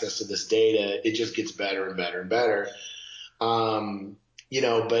get access to this data, it just gets better and better and better.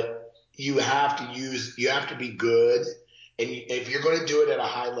 But you have to be good. And if you're going to do it at a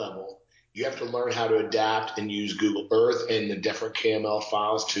high level, you have to learn how to adapt and use Google Earth and the different KML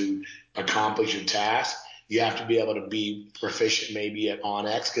files to accomplish your task. You have to be able to be proficient maybe at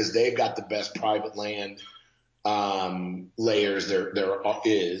Onyx, because they've got the best private land layers there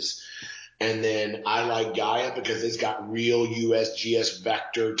is. And then I like Gaia because it's got real USGS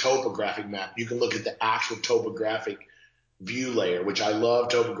vector topographic map. You can look at the actual topographic view layer, which I love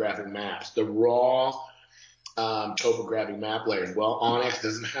topographic maps. The raw topographic map layers. Well, Onyx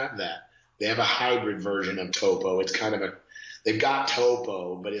doesn't have that. They have a hybrid version of Topo. It's kind of they've got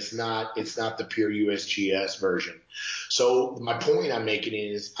Topo, but it's not the pure USGS version. So my point I'm making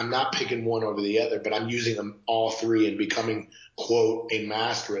is I'm not picking one over the other, but I'm using them all three and becoming, quote, a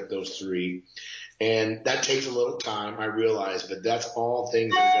master at those three. And that takes a little time, I realize, but that's all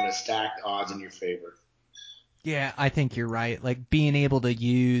things that are going to stack the odds in your favor. Yeah, I think you're right. Like, being able to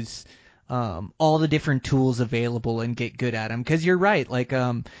use all the different tools available and get good at them. Because you're right. Like,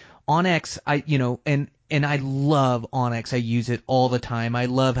 Onyx, and I love Onyx. I use it all the time. I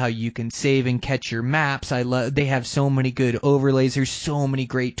love how you can save and catch your maps. They have so many good overlays. There's so many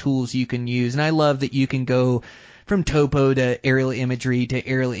great tools you can use. And I love that you can go from topo to aerial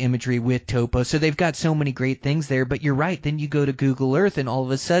imagery with topo. So they've got so many great things there. But you're right. Then you go to Google Earth and all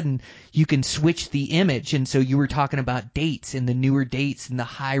of a sudden you can switch the image. And so you were talking about dates and the newer dates and the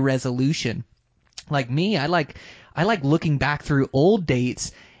high resolution. Like me, I like looking back through old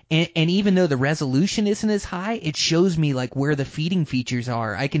dates. And even though the resolution isn't as high, it shows me like where the feeding features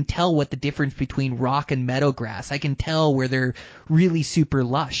are. I can tell what the difference between rock and meadow grass. I can tell where they're really super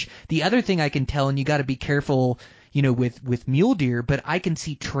lush. The other thing I can tell, and you got to be careful, with mule deer, but I can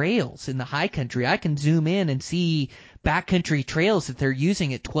see trails in the high country. I can zoom in and see backcountry trails that they're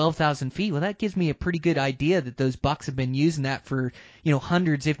using at 12,000 feet. Well, that gives me a pretty good idea that those bucks have been using that for,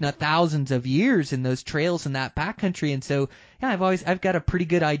 hundreds, if not thousands of years in those trails in that backcountry. And so, yeah, I've got a pretty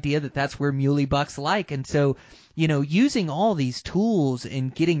good idea that that's where muley bucks like. And so, using all these tools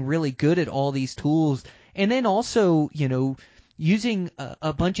and getting really good at all these tools, and then also, using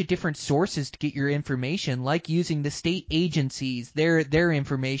a bunch of different sources to get your information, like using the state agencies, their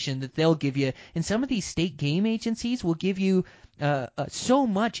information that they'll give you. And some of these state game agencies will give you so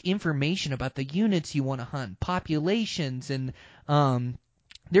much information about the units you want to hunt, populations, and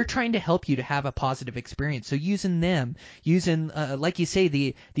they're trying to help you to have a positive experience. So using them, using like you say,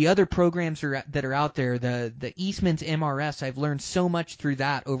 the other programs that are out there, the Eastman's MRS, I've learned so much through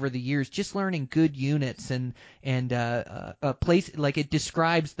that over the years, just learning good units and a place like it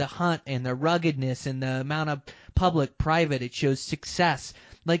describes the hunt and the ruggedness and the amount of public, private. It shows success.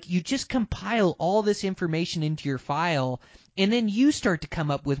 Like you just compile all this information into your file, and then you start to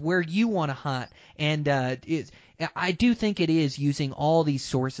come up with where you want to hunt. And I do think it is using all these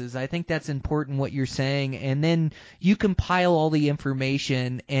sources. I think that's important what you're saying. And then you compile all the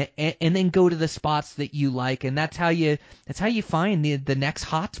information and then go to the spots that you like, and that's how you find the next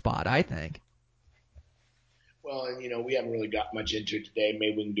hot spot, I think. Well, and we haven't really got much into it today.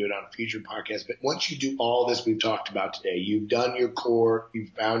 Maybe we can do it on a future podcast. But once you do all this we've talked about today, you've done your core, you've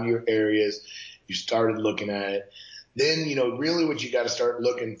found your areas, you started looking at it. Then, really what you got to start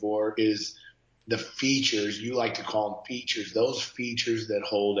looking for is the features. You like to call them features, those features that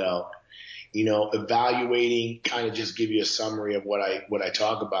hold elk. Evaluating, kind of just give you a summary of what I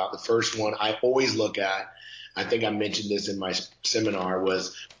talk about. The first one I always look at, I think I mentioned this in my seminar,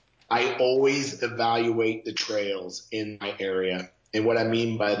 was I always evaluate the trails in my area. And what I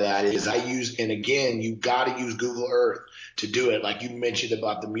mean by that is and again, you got to use Google Earth to do it. Like you mentioned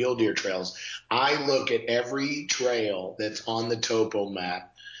about the mule deer trails. I look at every trail that's on the topo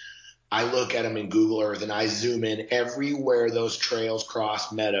map. I look at them in Google Earth and I zoom in everywhere those trails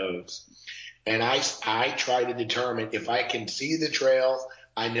cross meadows. And I try to determine if I can see the trail,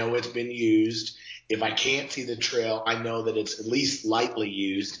 I know it's been used. If I can't see the trail, I know that it's at least lightly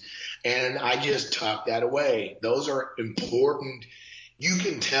used. And I just tuck that away. Those are important. You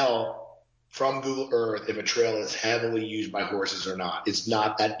can tell from Google Earth if a trail is heavily used by horses or not. It's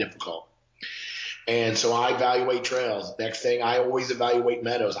not that difficult. And so I evaluate trails. Next thing, I always evaluate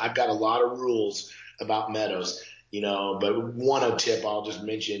meadows. I've got a lot of rules about meadows, but one tip I'll just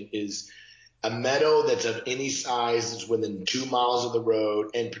mention is a meadow that's of any size that's within 2 miles of the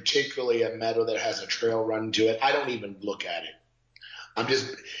road, and particularly a meadow that has a trail running to it. I don't even look at it.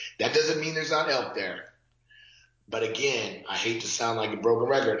 That doesn't mean there's not elk there. But again, I hate to sound like a broken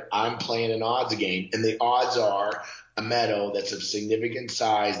record. I'm playing an odds game, and the odds are a meadow that's of significant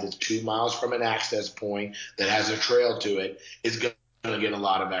size, that's 2 miles from an access point, that has a trail to it, is going to get a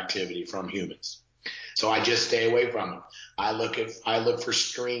lot of activity from humans. So I just stay away from them. I look for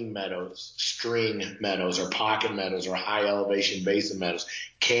string meadows or pocket meadows or high elevation basin meadows,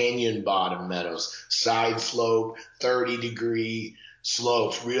 canyon bottom meadows, side slope, 30-degree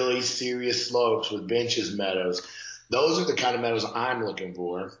slopes, really serious slopes with benches meadows. Those are the kind of meadows I'm looking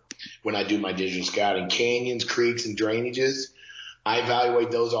for when I do my digital scouting. Canyons, creeks, and drainages, I evaluate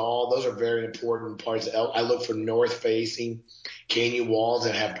those all. Those are very important parts of elk. I look for north-facing canyon walls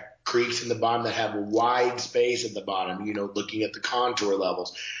that have creeks in the bottom, that have a wide space at the bottom, looking at the contour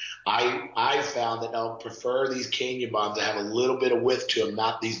levels. I found that elk prefer these canyon bottoms that have a little bit of width to them,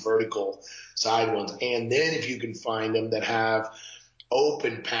 not these vertical side ones. And then if you can find them that have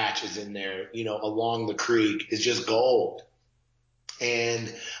open patches in there, along the creek, is just gold.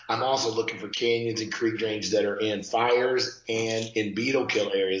 And I'm also looking for canyons and creek drains that are in fires and in beetle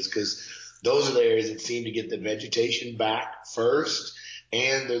kill areas, because those are the areas that seem to get the vegetation back first,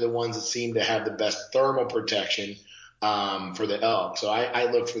 and they're the ones that seem to have the best thermal protection for the elk. So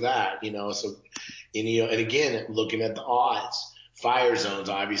I look for that, and again, looking at the odds. Fire zones,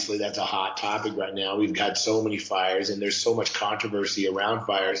 obviously, that's a hot topic right now. We've got so many fires, and there's so much controversy around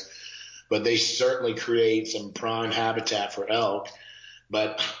fires, but they certainly create some prime habitat for elk.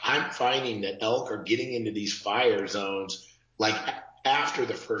 But I'm finding that elk are getting into these fire zones like after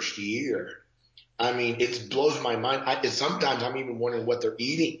the first year. I mean, it blows my mind. Sometimes I'm even wondering what they're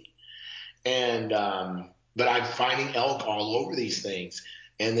eating. And but I'm finding elk all over these things.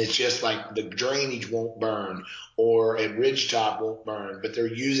 And it's just like the drainage won't burn, or a ridgetop won't burn, but they're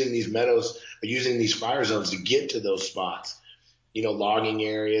using these meadows, using these fire zones to get to those spots. Logging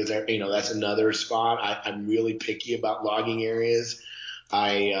areas, that's another spot. I'm really picky about logging areas.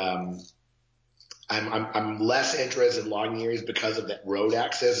 I'm less interested in logging areas because of that road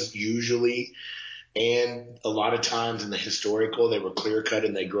access usually. And a lot of times in the historical, they were clear cut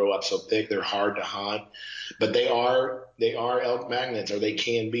and they grow up so thick, they're hard to hunt. But they are elk magnets, or they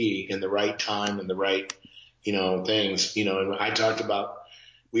can be, in the right time and the right, things. And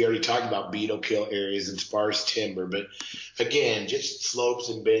we already talked about beetle kill areas and sparse timber, but again, just slopes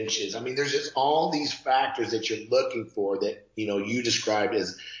and benches. I mean, there's just all these factors that you're looking for that, you described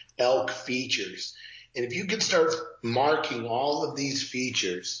as elk features. And if you can start marking all of these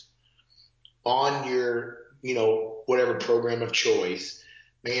features on your, whatever program of choice,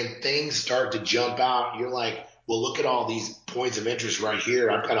 man, things start to jump out. You're like, well, look at all these points of interest right here.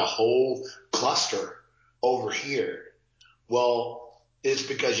 I've got a whole cluster over here. Well, it's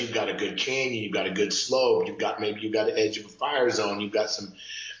because you've got a good canyon, you've got a good slope, you've got the edge of a fire zone, you've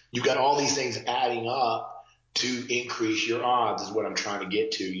got all these things adding up to increase your odds is what I'm trying to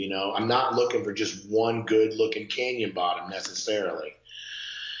get to. You know, I'm not looking for just one good looking canyon bottom necessarily.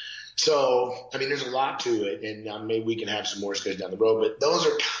 So, I mean, there's a lot to it, and maybe we can have some more discussion down the road, but those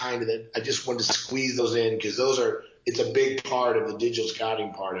are kind of I just wanted to squeeze those in because it's a big part of the digital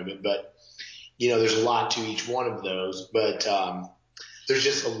scouting part of it, but you know, there's a lot to each one of those, but there's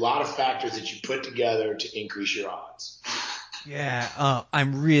just a lot of factors that you put together to increase your odds. Yeah,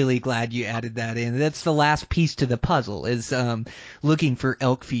 I'm really glad you added that in. That's the last piece to the puzzle is looking for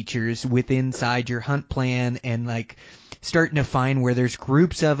elk features inside your hunt plan and like starting to find where there's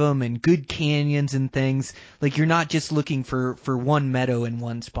groups of them and good canyons and things. Like you're not just looking for one meadow in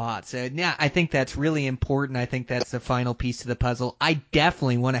one spot. So yeah, I think that's really important. I think that's the final piece of the puzzle. I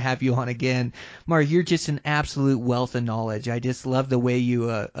definitely want to have you on again. Mark, you're just an absolute wealth of knowledge. I just love the way you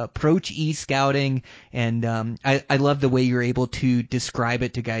approach e-scouting, and I love the way you're able to describe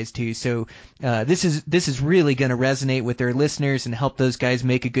it to guys too. So this is really going to resonate with their listeners and help those guys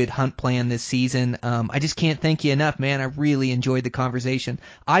make a good hunt plan this season. I just can't thank you enough, man. I really enjoyed the conversation.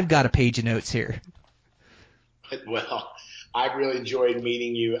 I've got a page of notes here. Well, I really enjoyed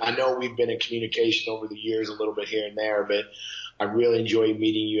meeting you. I know we've been in communication over the years a little bit here and there, but I really enjoyed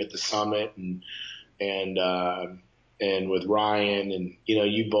meeting you at the summit and with Ryan, and you know,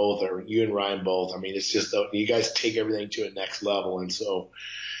 you and Ryan both. I mean, it's just you guys take everything to a next level, and so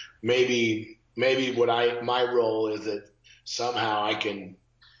maybe my role is that somehow I can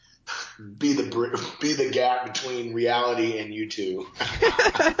be the gap between reality and you two.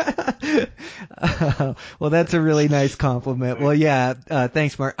 Well, that's a really nice compliment. Well, yeah,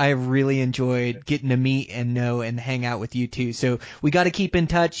 thanks, Mark. I have really enjoyed getting to meet and know and hang out with you too. So we got to keep in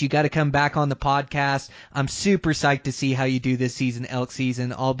touch. You got to come back on the podcast. I'm super psyched to see how you do this season, elk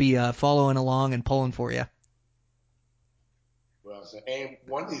season. I'll be following along and pulling for you. Well, and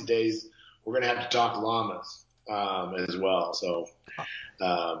one of these days we're gonna have to talk llamas as well. So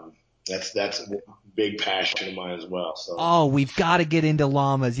that's a big passion of mine as well. So. Oh, we've got to get into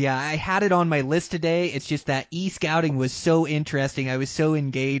llamas. Yeah, I had it on my list today. It's just that e-scouting was so interesting. I was so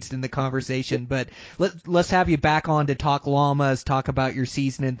engaged in the conversation. But let's have you back on to talk llamas, talk about your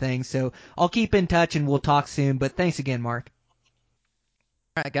season and things. So I'll keep in touch and we'll talk soon. But thanks again, Mark.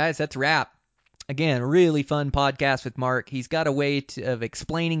 All right, guys, that's a wrap. Again, really fun podcast with Mark. He's got a way of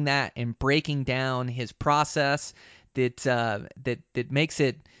explaining that and breaking down his process that makes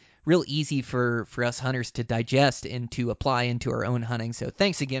it real easy for us hunters to digest and to apply into our own hunting. So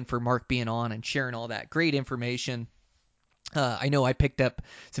thanks again for Mark being on and sharing all that great information. I know I picked up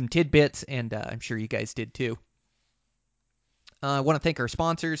some tidbits, and I'm sure you guys did too. I want to thank our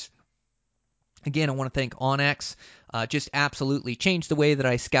sponsors. Again, I want to thank onX. Just absolutely changed the way that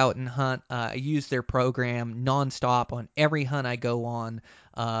I scout and hunt. I use their program nonstop on every hunt I go on.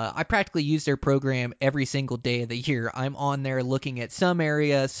 I practically use their program every single day of the year. I'm on there looking at some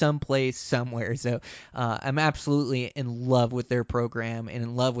area, some place, somewhere. So I'm absolutely in love with their program and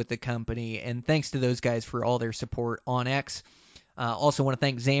in love with the company. And thanks to those guys for all their support on X. Also want to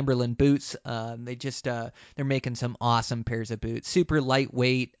thank Zamberlan Boots. They're making some awesome pairs of boots. Super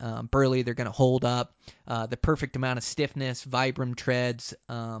lightweight, burly. They're going to hold up. The perfect amount of stiffness, Vibram treads.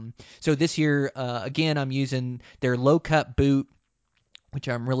 So this year, again, I'm using their low cut boot, which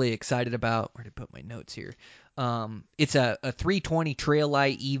I'm really excited about. Where did I put my notes here? It's a 320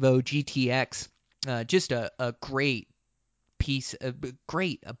 Traillight Evo GTX. Just a great piece, a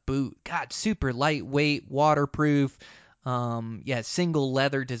boot. God, super lightweight, waterproof. Single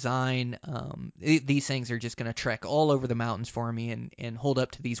leather design. These things are just going to trek all over the mountains for me and hold up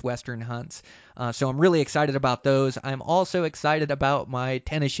to these western hunts. So I'm really excited about those. I'm also excited about my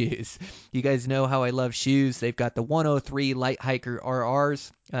tennis shoes. You guys know how I love shoes. They've got the 103 Light Hiker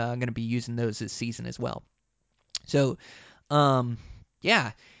RRs. I'm going to be using those this season as well. So,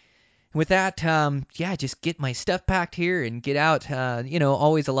 yeah. With that, just get my stuff packed here and get out.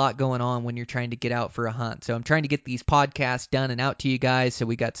 Always a lot going on when you're trying to get out for a hunt. So I'm trying to get these podcasts done and out to you guys so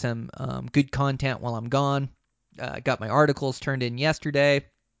we got some good content while I'm gone. Got my articles turned in yesterday.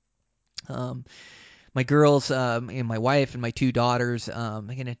 My girls and my wife and my two daughters, I'm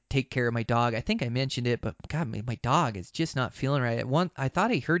going to take care of my dog. I think I mentioned it, but God, my dog is just not feeling right. I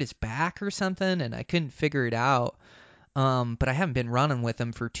thought he hurt his back or something, and I couldn't figure it out. But I haven't been running with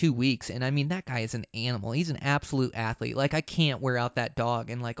him for 2 weeks, and I mean that guy is an animal. He's an absolute athlete. Like I can't wear out that dog,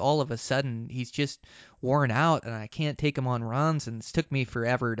 and like all of a sudden he's just worn out, and I can't take him on runs. And it's took me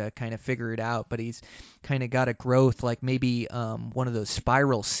forever to kind of figure it out. But he's kind of got a growth, like maybe one of those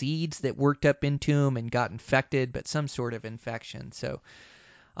spiral seeds that worked up into him and got infected, but some sort of infection. So.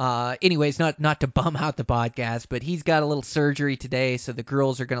 Anyways, not to bum out the podcast, but he's got a little surgery today, so the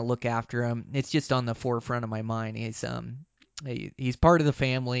girls are going to look after him. It's just on the forefront of my mind. He's part of the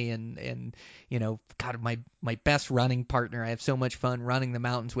family, and God, my best running partner. I have so much fun running the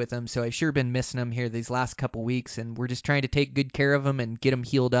mountains with him, so I've sure been missing him here these last couple weeks, and we're just trying to take good care of him and get him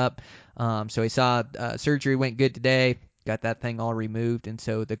healed up. So I saw surgery went good today, got that thing all removed, and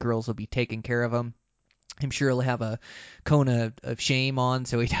so the girls will be taking care of him. I'm sure he'll have a cone of shame on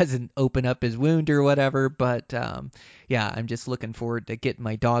so he doesn't open up his wound or whatever. But, yeah, I'm just looking forward to getting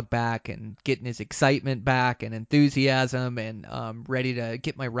my dog back and getting his excitement back and enthusiasm and ready to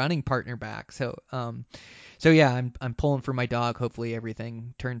get my running partner back. So yeah, I'm pulling for my dog. Hopefully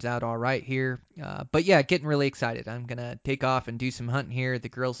everything turns out all right here. But, yeah, getting really excited. I'm going to take off and do some hunting here. The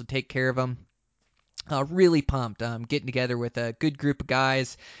girls will take care of him. Really pumped. I'm getting together with a good group of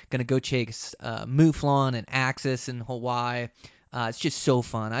guys. Gonna go chase mouflon and axis in Hawaii. It's just so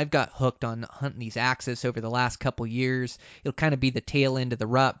fun. I've got hooked on hunting these axis over the last couple years. It'll kind of be the tail end of the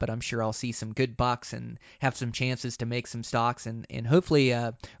rut, but I'm sure I'll see some good bucks and have some chances to make some stocks and hopefully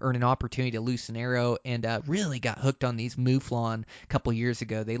earn an opportunity to loose an arrow. And really got hooked on these mouflon a couple years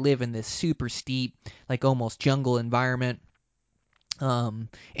ago. They live in this super steep, like almost jungle environment.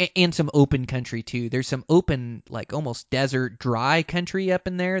 And some open country too. There's some open, like almost desert, dry country up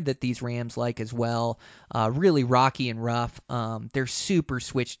in there that these rams like as well. Really rocky and rough. They're super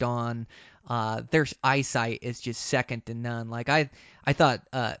switched on. Their eyesight is just second to none. Like I thought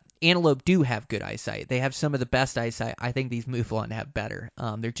antelope do have good eyesight. They have some of the best eyesight. I think these mouflon have better.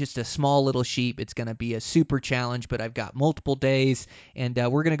 They're just a small little sheep. It's going to be a super challenge, but I've got multiple days, and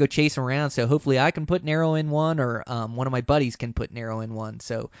we're going to go chase them around. So hopefully I can put an arrow in one, or one of my buddies can put an arrow in one.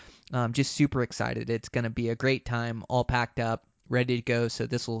 So just super excited. It's going to be a great time, all packed up, ready to go. So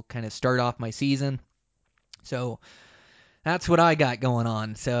this will kind of start off my season. So that's what I got going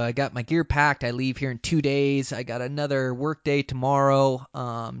on. So I got my gear packed. I leave here in 2 days. I got another work day tomorrow.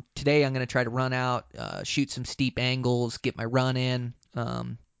 Today I'm going to try to run out, shoot some steep angles, get my run in,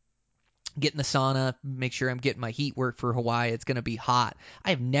 get in the sauna, make sure I'm getting my heat work for Hawaii. It's going to be hot. I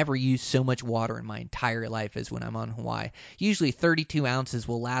have never used so much water in my entire life as when I'm on Hawaii. Usually 32 ounces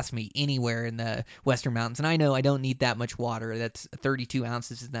will last me anywhere in the Western Mountains, and I know I don't need that much water. That's 32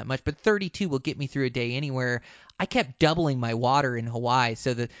 ounces isn't that much, but 32 will get me through a day anywhere. I kept doubling my water in Hawaii,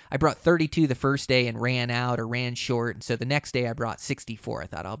 so that I brought 32 the first day and ran out or ran short, and so the next day I brought 64. I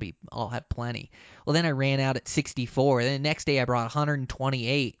thought I'll have plenty. Well, then I ran out at 64. Then the next day I brought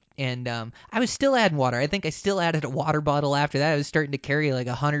 128. And I was still adding water. I think I still added a water bottle after that. I was starting to carry like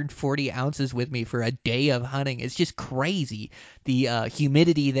 140 ounces with me for a day of hunting. It's just crazy. The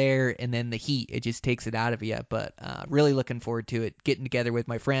humidity there and then the heat, it just takes it out of you. But really looking forward to it, getting together with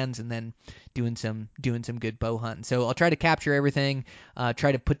my friends and then doing some good bow hunting. So I'll try to capture everything,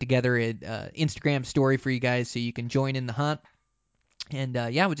 try to put together an Instagram story for you guys so you can join in the hunt. And,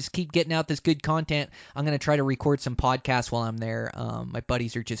 yeah, we'll just keep getting out this good content. I'm going to try to record some podcasts while I'm there. My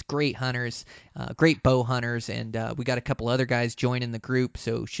buddies are just great hunters, great bow hunters, and we got a couple other guys joining the group,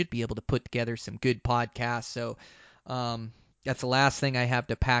 so should be able to put together some good podcasts. So that's the last thing I have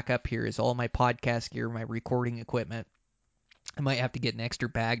to pack up here is all my podcast gear, my recording equipment. I might have to get an extra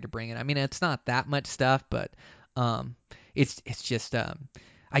bag to bring it. I mean, it's not that much stuff, but it's just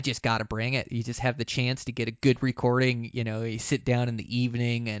I just got to bring it. You just have the chance to get a good recording. You sit down in the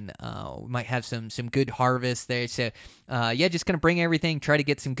evening and we might have some good harvest there. So, yeah, just going to bring everything, try to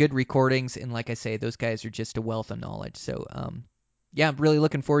get some good recordings. And like I say, those guys are just a wealth of knowledge. So, yeah, I'm really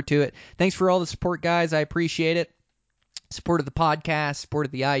looking forward to it. Thanks for all the support, guys. I appreciate it. Support of the podcast, support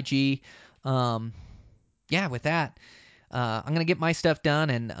of the IG. Yeah, with that, I'm going to get my stuff done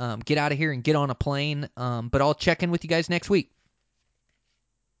and get out of here and get on a plane. But I'll check in with you guys next week.